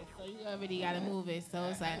clit. So you already gotta move it. So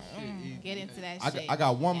it's like, get into that shit. I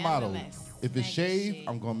got one motto. Nevertheless, If it's smack shaved, shit.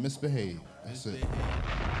 I'm gonna misbehave. That's it.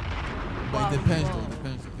 But it depends though.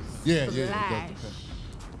 Depends. Yeah, it does depend.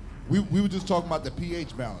 We were just talking about the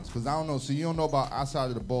pH balance, because I don't know. So you don't know about outside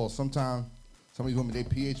of the ball. Sometimes some of these women, their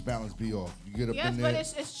pH balance be off. You get up Yes, in there. but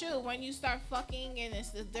it's true. When you start fucking and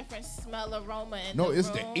it's a different smell, aroma, and No, it's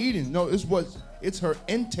the eating. No, it's her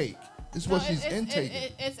intake. It's what she's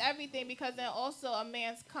intaking. It's everything, because then also a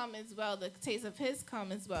man's cum as well, the taste of his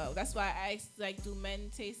cum as well. That's why I ask, like, do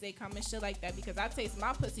men taste their cum and shit like that? Because I taste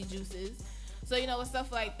my pussy juices. So, you know, with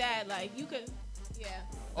stuff like that, like, you can, yeah.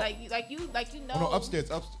 Like you know. Oh, no, upstairs.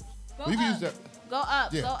 Go You can up. use that. Go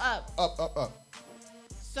up. Yeah. Go up. Up.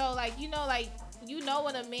 So, like, you know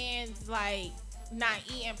when a man's, like, not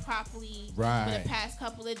eating properly for Right. the past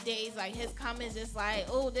couple of days, like, his cum is just like,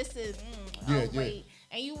 oh, this is, Yeah, wait.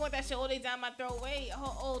 And you want that shit all the way down my throat. Wait,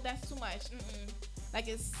 oh, that's too much. Like,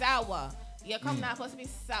 it's sour. Your cum not supposed to be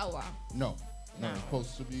sour. No, it's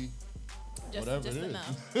supposed to be Just whatever it is.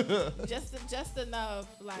 enough. just enough.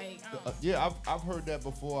 Like, yeah, I've heard that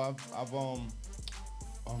before. I've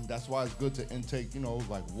that's why it's good to intake,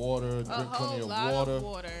 like water, drink plenty of water. Of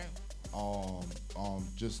water.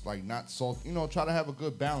 Just like not salt, try to have a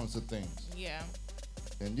good balance of things. Yeah.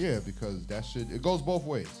 And yeah, because that shit, it goes both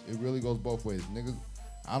ways. It really goes both ways. Niggas,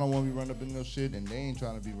 I don't want to be running up in no shit, and they ain't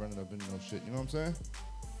trying to be running up in no shit. You know what I'm saying?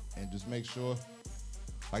 And just make sure,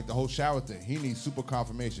 like the whole shower thing, he needs super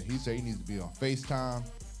confirmation. He said he needs to be on FaceTime,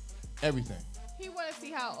 everything. He want to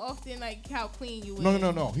see how often, like, how clean you is.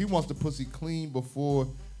 No. He wants the pussy clean before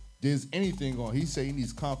there's anything on. He say he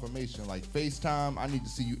needs confirmation, like FaceTime. I need to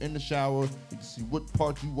see you in the shower. Need to see what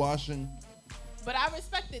part you washing. But I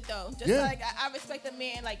respect it though. Just Yeah. like I respect a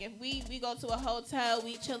man. Like if we go to a hotel,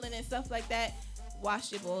 we chilling and stuff like that.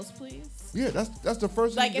 wash your balls, please. Yeah, that's the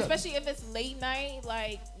first Like, thing. especially if it's late night,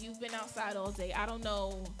 like, you've been outside all day. I don't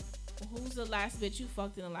know who's the last bitch you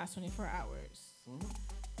fucked in the last 24 hours.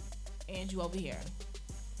 And you over here.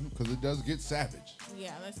 Because it does get savage.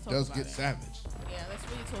 Yeah, let's talk It does about get it. savage. Yeah, let's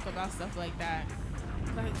really talk about stuff like that.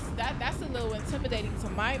 Like, that's a little intimidating to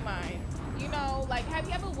my mind. You know, like, have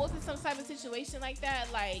you ever walked in some type of situation like that?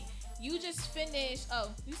 Like, you just finished. Oh,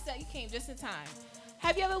 you said you came just in time.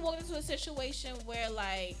 Have you ever walked into a situation where,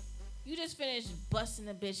 like, you just finished busting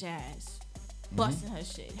a bitch ass, busting her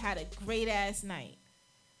shit, had a great ass night,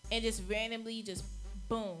 and just randomly just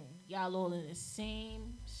boom, y'all all in the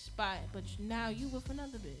same spot, but now you with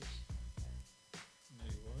another bitch.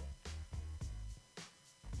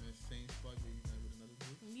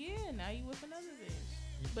 Yeah, now you with another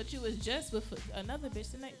bitch, but you was just with another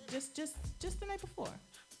bitch the night, just the night before.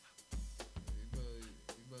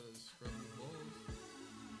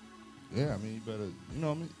 Yeah, I mean, you better, you know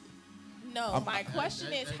what I mean? No, my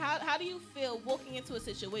question is, how do you feel walking into a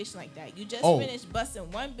situation like that? You just Oh. finished busting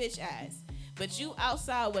one bitch ass, but you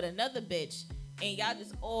outside with another bitch, and y'all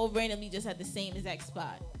just all randomly just at the same exact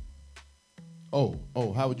spot. Oh,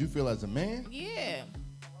 how would you feel as a man? Yeah.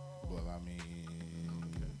 Well, I mean,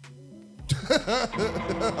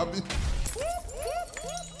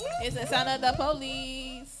 It's the sound of the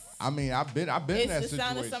police. I mean, I've been in that It's the situation.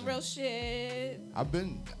 sound of some real shit. I've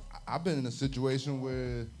been in a situation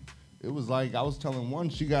where it was like I was telling one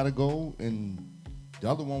she gotta go, and the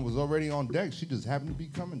other one was already on deck. She just happened to be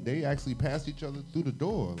coming. They actually passed each other through the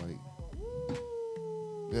door, like,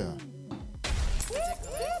 yeah.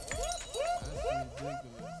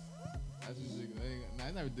 That's ridiculous. Nah,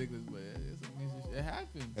 it's not ridiculous, but it's a piece of shit. It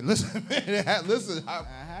happens. And listen, man, it happens. It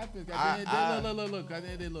happens. Look. At the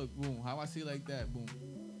end of the day, look. Boom. How I see like that. Boom.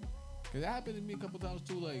 Cause it happened to me a couple times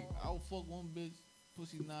too. Like I'll fuck one bitch,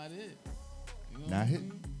 pussy not it. You know Not what I hit.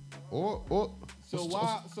 mean? Or. So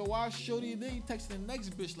why shorty then you text the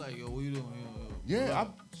next bitch like, yo, what you doing? Yo, Yeah.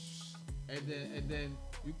 And then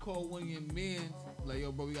you call one of your mans like,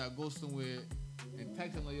 yo, bro, we gotta go somewhere, and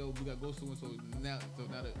text him like, yo, we gotta go somewhere. So now the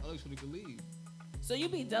other shorty can leave. So you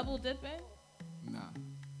be double dipping? Nah.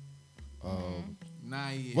 Um, Nah,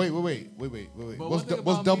 yeah. Wait. But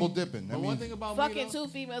What's double dipping? But one thing about fucking me, though,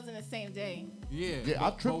 two females in the same day. Yeah,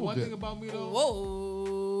 I triple But one dip. thing about me though,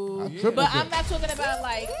 Whoa. I triple But dip. I'm not talking about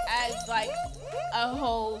like as like a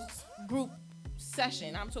whole group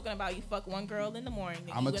session. I'm talking about you fuck one girl in the morning.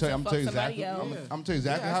 I'm gonna you tell you went to fuck exactly. somebody I'm else. gonna tell you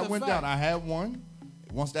exactly Yeah, how that's it a went fact. down. I had one.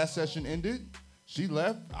 Once that session ended, she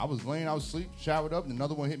left. I was asleep, showered up, and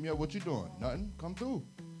another one hit me up. What you doing? Nothing. Come through.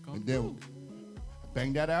 Then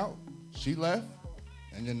banged that out. She left,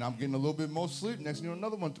 and then I'm getting a little bit more sleep. Next thing you know,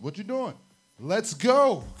 another one. What you doing? Let's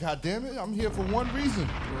go. God damn it! I'm here for one reason.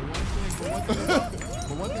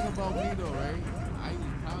 But one thing about me though, right? I use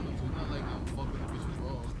condoms. So it's not like I'm fucking a bitch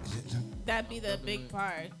raw. That'd be the big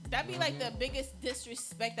part. That'd be like the biggest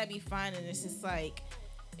disrespect I'd be finding. It's just like,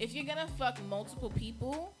 if you're gonna fuck multiple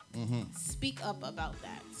people, speak up about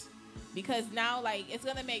that. Because now, like, it's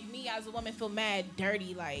gonna make me as a woman feel mad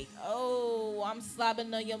dirty. Like, oh, I'm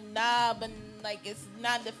slobbing on your knob, and like it's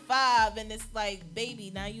 9 to 5, and it's like,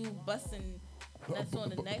 baby, now you busting nuts on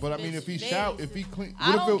the next. But I mean, if he bitch shout, face. if he clean,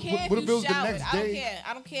 I don't what care if it you was the showered. next I don't day? care.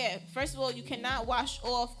 I don't care. First of all, you cannot wash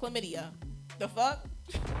off chlamydia. The fuck?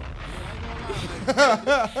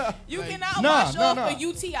 You cannot wash off a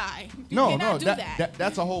UTI. You cannot do that.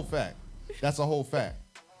 That's a whole fact. That's a whole fact.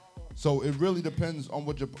 So it really depends on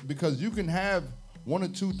what because you can have 1 or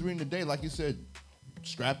 2, 3 in a day, like you said,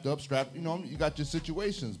 strapped, you know, you got your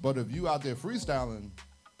situations. But if you out there freestyling,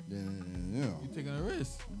 then, you know. You taking a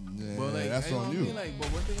risk. Yeah, But like, that's you know on what I you. mean? Like, but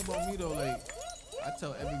one thing about me though, like, I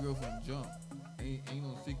tell every girl from jump, ain't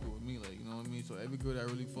no secret with me, like, you know what I mean? So every girl that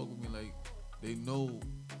really fuck with me, like, they know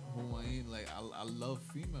who I am. Like, I love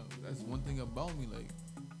females. That's one thing about me, like,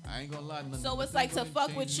 I ain't gonna lie. So it's like to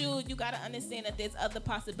fuck with you, you gotta understand that there's other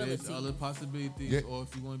possibilities. There's other possibilities, Yeah. or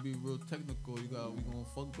if you want to be real technical, we gonna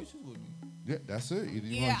fuck bitches with me. Yeah, that's it. Either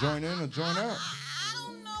you Yeah, gonna join in or join out. I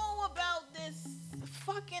don't know about this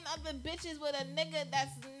fucking other bitches with a nigga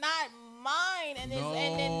that's not mine, and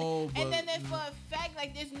it's, and then there's for a fact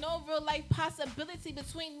like there's no real life possibility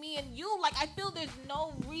between me and you. Like I feel there's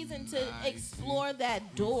no reason to explore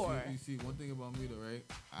that door. You see, one thing about me though, right?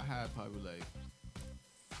 I had probably like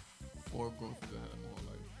 4 girlfriends I had in my whole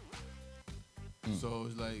life. So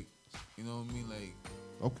it's like, you know what I mean? Like,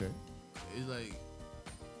 Okay. it's like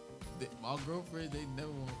my girlfriends, they never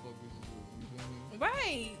want to fuck bitches with me. You feel me?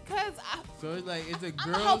 Right, cause So it's like it's the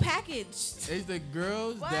I'm girls. a whole package. It's the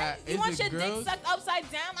girls What? that. You It's want the your girls. dick sucked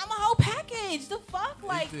upside down? I'm a whole package. The fuck,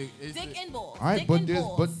 like it's dick and balls. All right, dick but and there's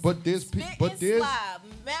balls. but there's Spit but and there's slob,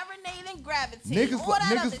 marinate and gravitate. niggas all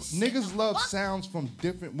that other shit. niggas love sounds from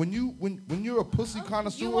different. When you're a pussy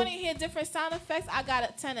connoisseur. You want to hear different sound effects? I got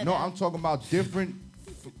a 10 of No, them. I'm talking about different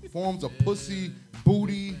forms of pussy,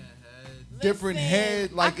 booty, different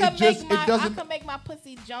head. Like I it just I it doesn't. can make my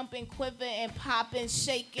pussy jump and quiver and pop and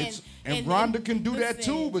shake And Rhonda can do that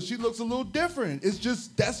too, but she looks a little different. It's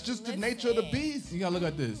just that's just the nature of the beast. You gotta look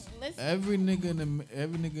at this. Listen. Every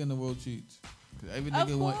nigga in the world cheats. 'Cause every Of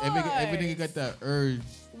nigga every nigga got that urge.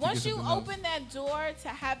 to Once get you something else. open that door to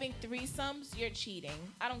having threesomes, you're cheating.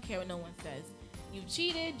 I don't care what no one says. You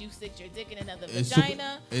cheated. You stick your dick in another It's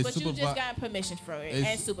vagina, it's but you just supervi- got permission for it it's-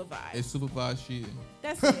 and supervised. It's supervised cheating.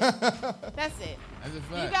 That's it. That's it. That's a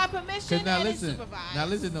fact. You got permission 'Cause now and listen, it's supervised. now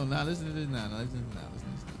listen, no, now listen to this now. Now listen to this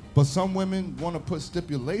now. But some women want to put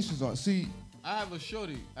stipulations on. See, I have a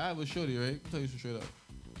shorty, right? I'll tell you some straight up.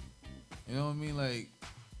 You know what I mean? Like,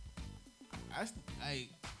 I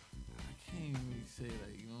can't even really say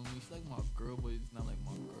like, you know what I mean? She's like my girl, but it's not like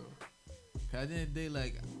my girl. 'Cause at the end of the day,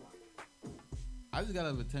 like, I just got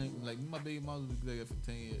out of a 10, like, me and my baby mom was together for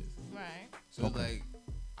 10 years. Right. So it's like,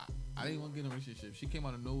 I didn't want to get in a relationship. She came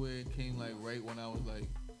out of nowhere and came like right when I was like,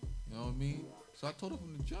 you know what I mean? So I told her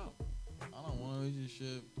from the jump, I don't want a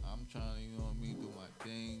relationship. I'm trying to, you know what I mean, do my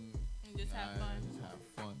thing. And just have fun. Just have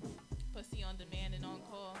fun. Pussy on demand and on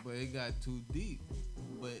call. But it got too deep.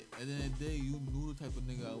 But at the end of the day, you knew the type of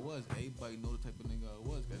nigga I was. Everybody know the type of nigga I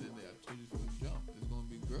was. 'Cause at the end of the day, I told you from the jump, it's gonna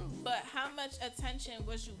be girl. But how much attention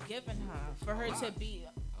was you giving her for her to be?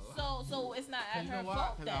 So it's not at You her know why?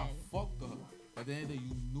 fault 'Cause then. I fucked her. But at the end of the day,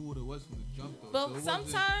 you knew what it was from the jump though. So But it wasn't-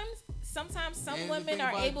 sometimes some And the women thing are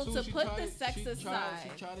about it, able too, to she put tried the to- sex she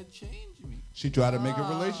aside. tried to change me. she tried to make a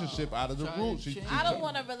relationship out of the rules. I don't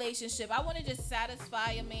want a relationship. I want to just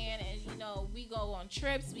satisfy a man, and we go on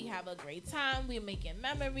trips, we have a great time, we're making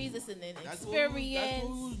memories. It's an experience. That's what we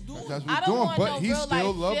was I don't doing, want but no he real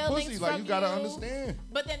still life love feelings pussy. Like from you gotta you. understand.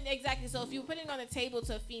 But then exactly, so if you're putting on the table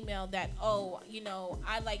to a female that,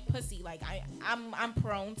 I like pussy, like I'm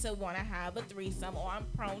prone to want to have a threesome, or I'm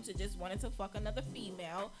prone to just wanting to fuck another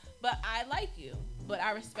female, but I like you, but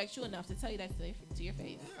I respect you enough to tell you that to your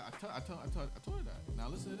face. Yeah, I told her that. Now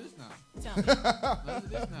listen to this now. Tell me. Now listen to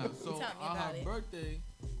this now. So Tell me on about her it. birthday,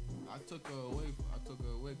 I took her away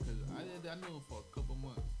because I knew her for a couple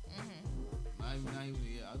months. Not even a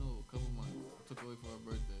year. I knew her a couple months. I took her away for her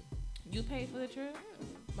birthday. You paid for the trip?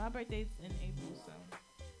 My birthday's in April, so.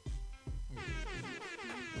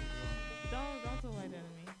 Don't talk like that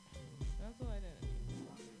to me. Don't talk like that to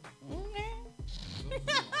me.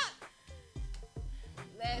 Okay.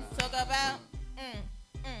 Let's talk about.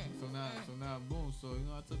 So now, boom. So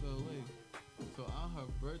I took her away. So on her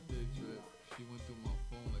birthday trip, she went through my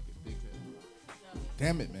phone like a dickhead.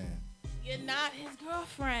 Damn it, man. You're not his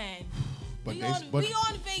girlfriend. But we they- on but-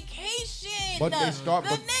 vacation. but they start- The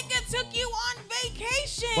but- nigga took you on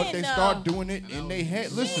vacation. But they start doing it in their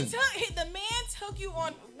head. Listen, The man took you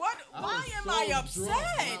on. What? Why am I upset?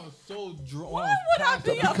 I was so drunk. Why would I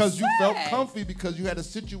be because you felt upset? comfy because you had a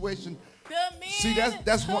situation. The man See,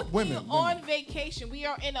 that's took what women. me on vacation. We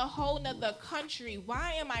are in a whole nother country.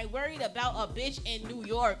 Why am I worried about a bitch in New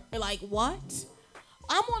York? Like what?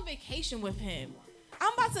 I'm on vacation with him.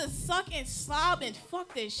 I'm about to suck and slob and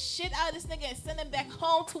fuck the shit out of this nigga and send him back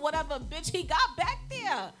home to whatever bitch he got back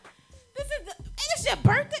there. It's your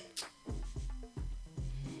birthday.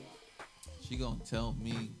 She gonna tell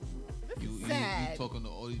me you sad. talking to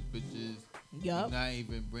all these bitches. Yup. You're not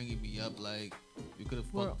even bringing me up like you could have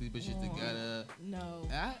fucked these bitches together. No.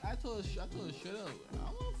 And I told her straight up.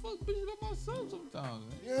 I wanna fuck bitches by myself sometimes.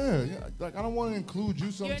 Yeah. Like I don't want to include you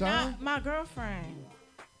You're sometimes. not my girlfriend.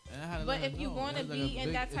 And I had to But let if her you know. want to It's like be a in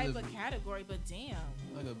big- that it's type a- of category, but damn.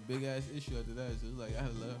 like a big ass issue after that. So it's like I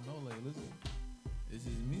had to let her know, like, listen, this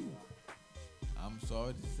is me. I'm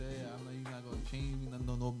sorry to say, I know you're not gonna change me.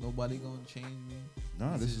 Nobody gonna change me.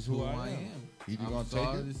 Nah, this is who I am. Either I'm gonna take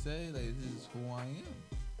sorry it. to say, like, this is who I am.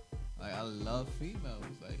 Like, I love females.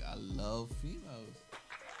 Like, I love females.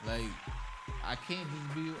 Like, I can't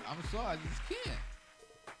just be. I'm sorry, I just can't.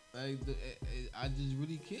 Like, I just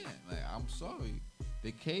really can't. Like, I'm sorry.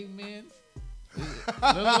 The caveman.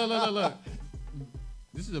 Look.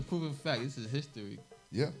 This is a proven fact. This is history.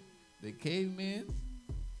 Yeah. The caveman,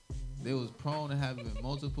 they was prone to having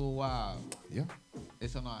multiple wives. Yeah.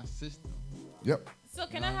 It's on our system. Yep. So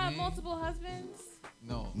can know I what I have mean? multiple husbands?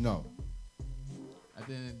 No. No. At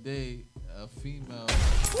the end of the day, a female.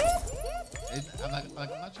 I'm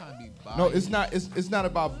not trying to be biased. No, it's not. It's not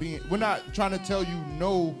about being. We're not trying to tell you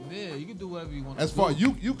no. Yeah, you can do whatever you want. As far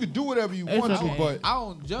you could do whatever you want to, but I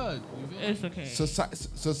don't judge. It's okay.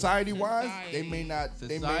 Society wise, they may not.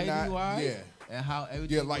 They may not. Society-wise, Yeah. And how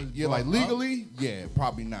everything like legally, yeah,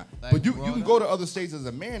 probably not. But you can go to other states as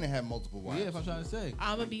a man and have multiple wives. Yeah, if I'm trying to say.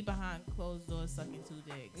 I'm gonna be behind closed doors sucking 2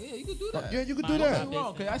 dicks. Yeah, you can do that. Yeah, you can do that.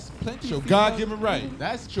 Okay, that's plenty. Your of God-given right.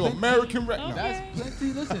 That's your American right. No. That's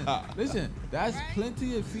plenty. Listen. That's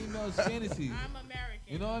plenty of females' fantasies. I'm American.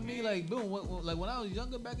 You know what I mean? Like, boom. When I was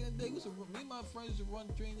younger back in the day, me and my friends used to run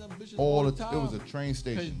trains on bitches all the time. It was a train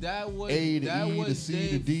station. Because that was A to E to C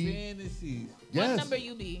to D. Fantasies. Yes. What number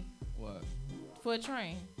you be? What? For a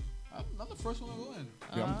train. I'm the first one to go in.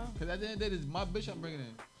 Yeah. Because at the end of the day, this is my bitch I'm bringing in.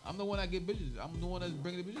 I'm the one that get bitches. I'm the one that's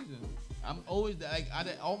bringing the bitches in. I'm always, like,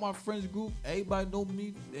 all my friends group, everybody know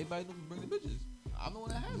me. Everybody know me bring the bitches. I'm the one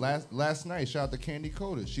that has it. Last night, shout out to Candy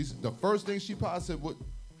Coda. She's the first thing she probably said.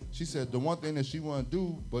 She said the one thing that she want to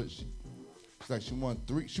do, but she's like she want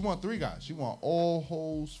 3 guys. She want all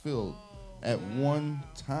holes filled at one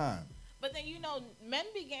time. But then, men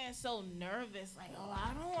be getting so nervous. Like, oh,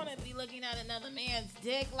 I don't want to be looking at another man's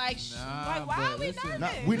dick. Like, why are we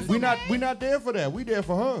nervous? We not there for that. We there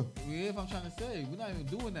for her. Yeah, if I'm trying to say, we're not even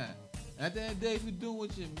doing that. At the end of the day, if you're doing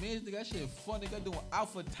with your man, that shit fun. They got doing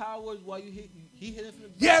Alpha Towers while he hitting from the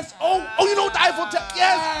back. Yes. Oh, you know what the Eiffel Tower?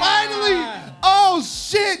 Yes, finally. Oh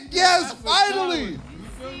shit. Yes, finally.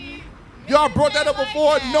 Y'all brought that up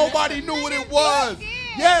before. Nobody knew what it was.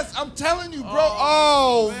 Yes, I'm telling you, bro.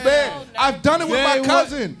 Oh, man. I've done it with my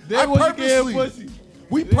cousin.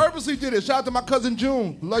 We purposely did it. Shout out to my cousin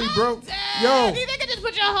June. Love you, bro. Yo. You think I just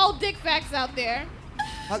put your whole dick facts out there?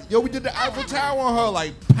 Yo, we did the Eiffel Tower on her.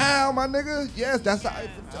 Like, pow, my nigga. Yes, that's the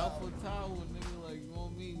Eiffel Tower. Alpha Tower, nigga. Like, you know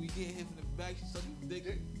what I mean? We get hit from the back. She sucking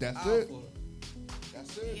dick. That's Alpha. it.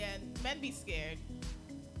 That's it. Yeah, men be scared.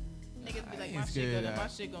 Niggas be like, my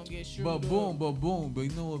shit gonna get shredded. But boom. But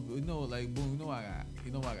you know, like, boom.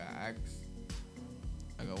 You know, I got asked.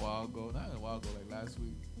 Like a while ago, not a while ago, like last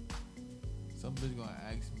week. Some bitch gonna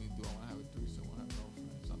ask me, do I wanna have a threesome when I have no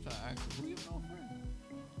friends? So I'm trying to ask her, who you no friend?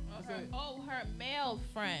 Her male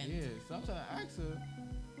friend. Yeah, so I'm trying to ask her.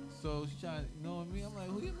 So she trying, you know what I mean? I'm like,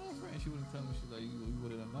 who you no friend? She wouldn't tell me. She's like, you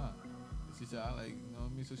with it or not? And she said, I like, you know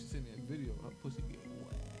what I mean? So she sent me a video. Her pussy get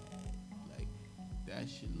wet. Like, that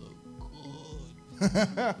shit look good.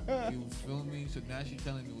 You feel me? So now she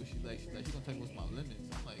telling me what she like. She gonna tell me what's my limits.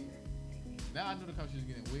 I'm like, now I know the conversation's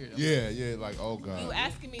getting weird. Yeah, like, oh God. You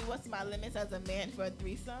asking me what's my limits as a man for a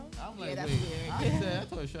threesome? I'm like, that's wait. weird. I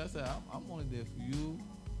told her, I said, I'm only there for you.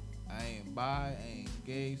 I ain't bi, I ain't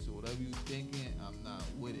gay, so whatever you thinking, I'm not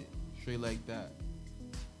with it. Straight like that.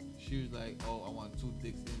 She was like, oh, I want 2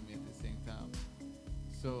 dicks in me at the same time.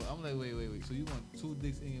 So I'm like, wait. So you want 2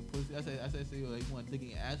 dicks in your pussy? I said, yo, like, you want dick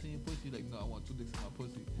in your ass in your pussy? She's like, no, I want 2 dicks in my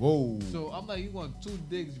pussy. Whoa. So I'm like, you want 2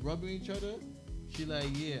 dicks rubbing each other? She like,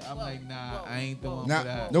 yeah. I'm like, nah, I ain't the one for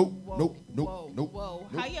that. Nope. Whoa.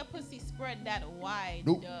 How your pussy spread that wide?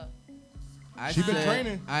 Nope. She been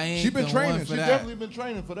training. She been training. She definitely been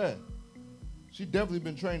training for that. She definitely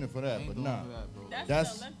been training for that, but nah.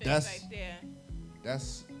 That's the Olympics right there.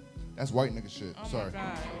 That's white nigga shit. Oh Sorry. My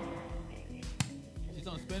God. She's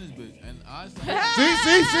on Spanish bitch, and honestly. See,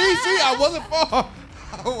 I wasn't far.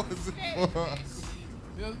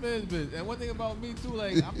 She's on Spanish bitch, and one thing about me too,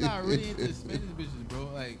 like I'm not really into Spanish bitches, bro.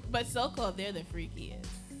 Like, but so-called they're the freakiest.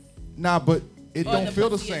 Nah, but it don't feel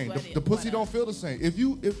the pussy same. The pussy don't feel the same. If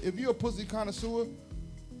you're a pussy connoisseur,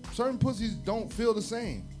 certain pussies don't feel the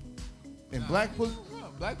same. And black pussy.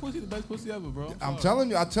 Black pussy the best pussy ever, bro. I'm telling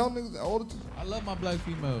you, I tell niggas all the time. I love my black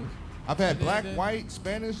females. I've had black, white,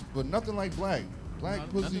 Spanish, but nothing like black. Black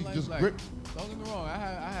pussy like just black. grip. Don't get me wrong. I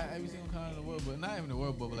had every single kind in the world, but not even the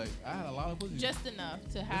world, but like I had a lot of pussy. Just enough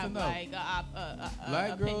to have like a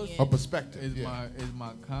black girls. opinion. A perspective is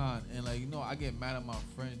my con, and like I get mad at my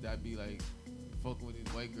friends that be like fucking with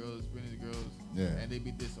these white girls, Spanish girls, and they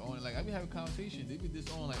be disowning. Like I be having conversations, they be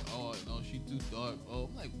disowning like, oh no, she too dark. Oh,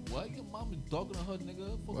 I'm like, what? Your mom is darker than her,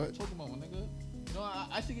 nigga. What you talking about, my nigga? You know,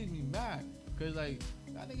 I should get me mad, cause like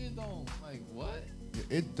that niggas don't like what.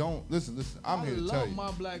 It don't. Listen. I'm here to tell you. I love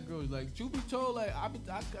my black girls. Like, truth be told, like I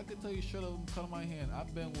can tell you straight up, I'm cutting my hand.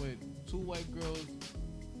 I've been with 2 white girls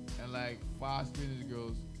and like 5 Spanish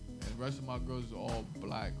girls, and the rest of my girls are all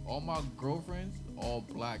black. All my girlfriends, all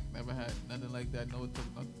black. Never had nothing like that.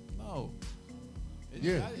 No. It's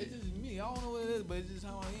just me. I don't know what it is, but it's just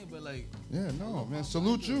how I am. But like. Yeah, no, man.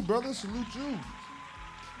 Salute you, brother. Salute you.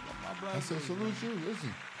 I said salute you.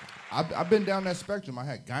 Listen, I've been down that spectrum. I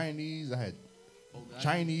had Guyanese. I had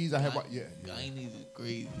Chinese. I had yeah. Guyanese is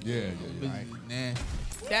crazy. Yeah. Bitches is nasty.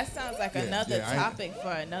 That sounds like another topic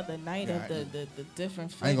for another night of the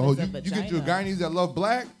different I ain't flavors gonna hold of you. vagina. You get your Guyanese that love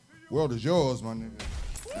black. World is yours, my nigga.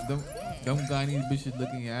 Them Guyanese bitches look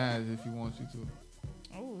in your eyes if you want you to.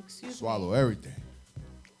 Oh, excuse Swallow everything.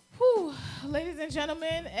 Whew. Ladies and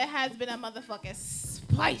gentlemen, it has been a motherfucking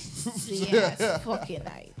spicy ass fucking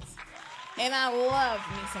night. And I love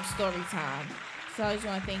me some story time. So I just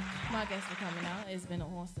want to thank my guests for coming out. It's been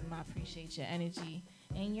awesome. I appreciate your energy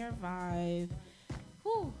and your vibe.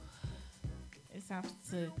 Whew. It's time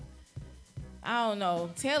to, I don't know,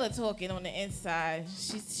 Taylor talking on the inside.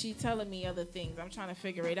 She telling me other things. I'm trying to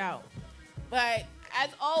figure it out. But as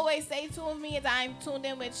always, stay tuned with me as I'm tuned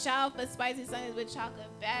in with Chow for Spicy Sundays with Chocolate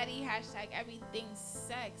Baddie. Hashtag everything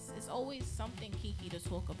sex. It's always something kiki to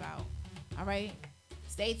talk about. All right?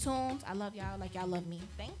 Stay tuned. I love y'all like y'all love me.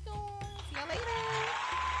 Thank you. See y'all later.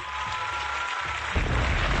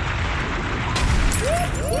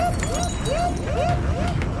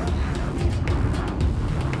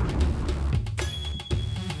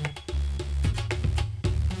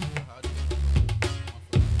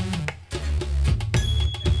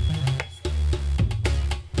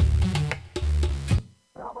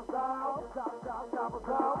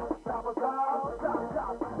 Stop a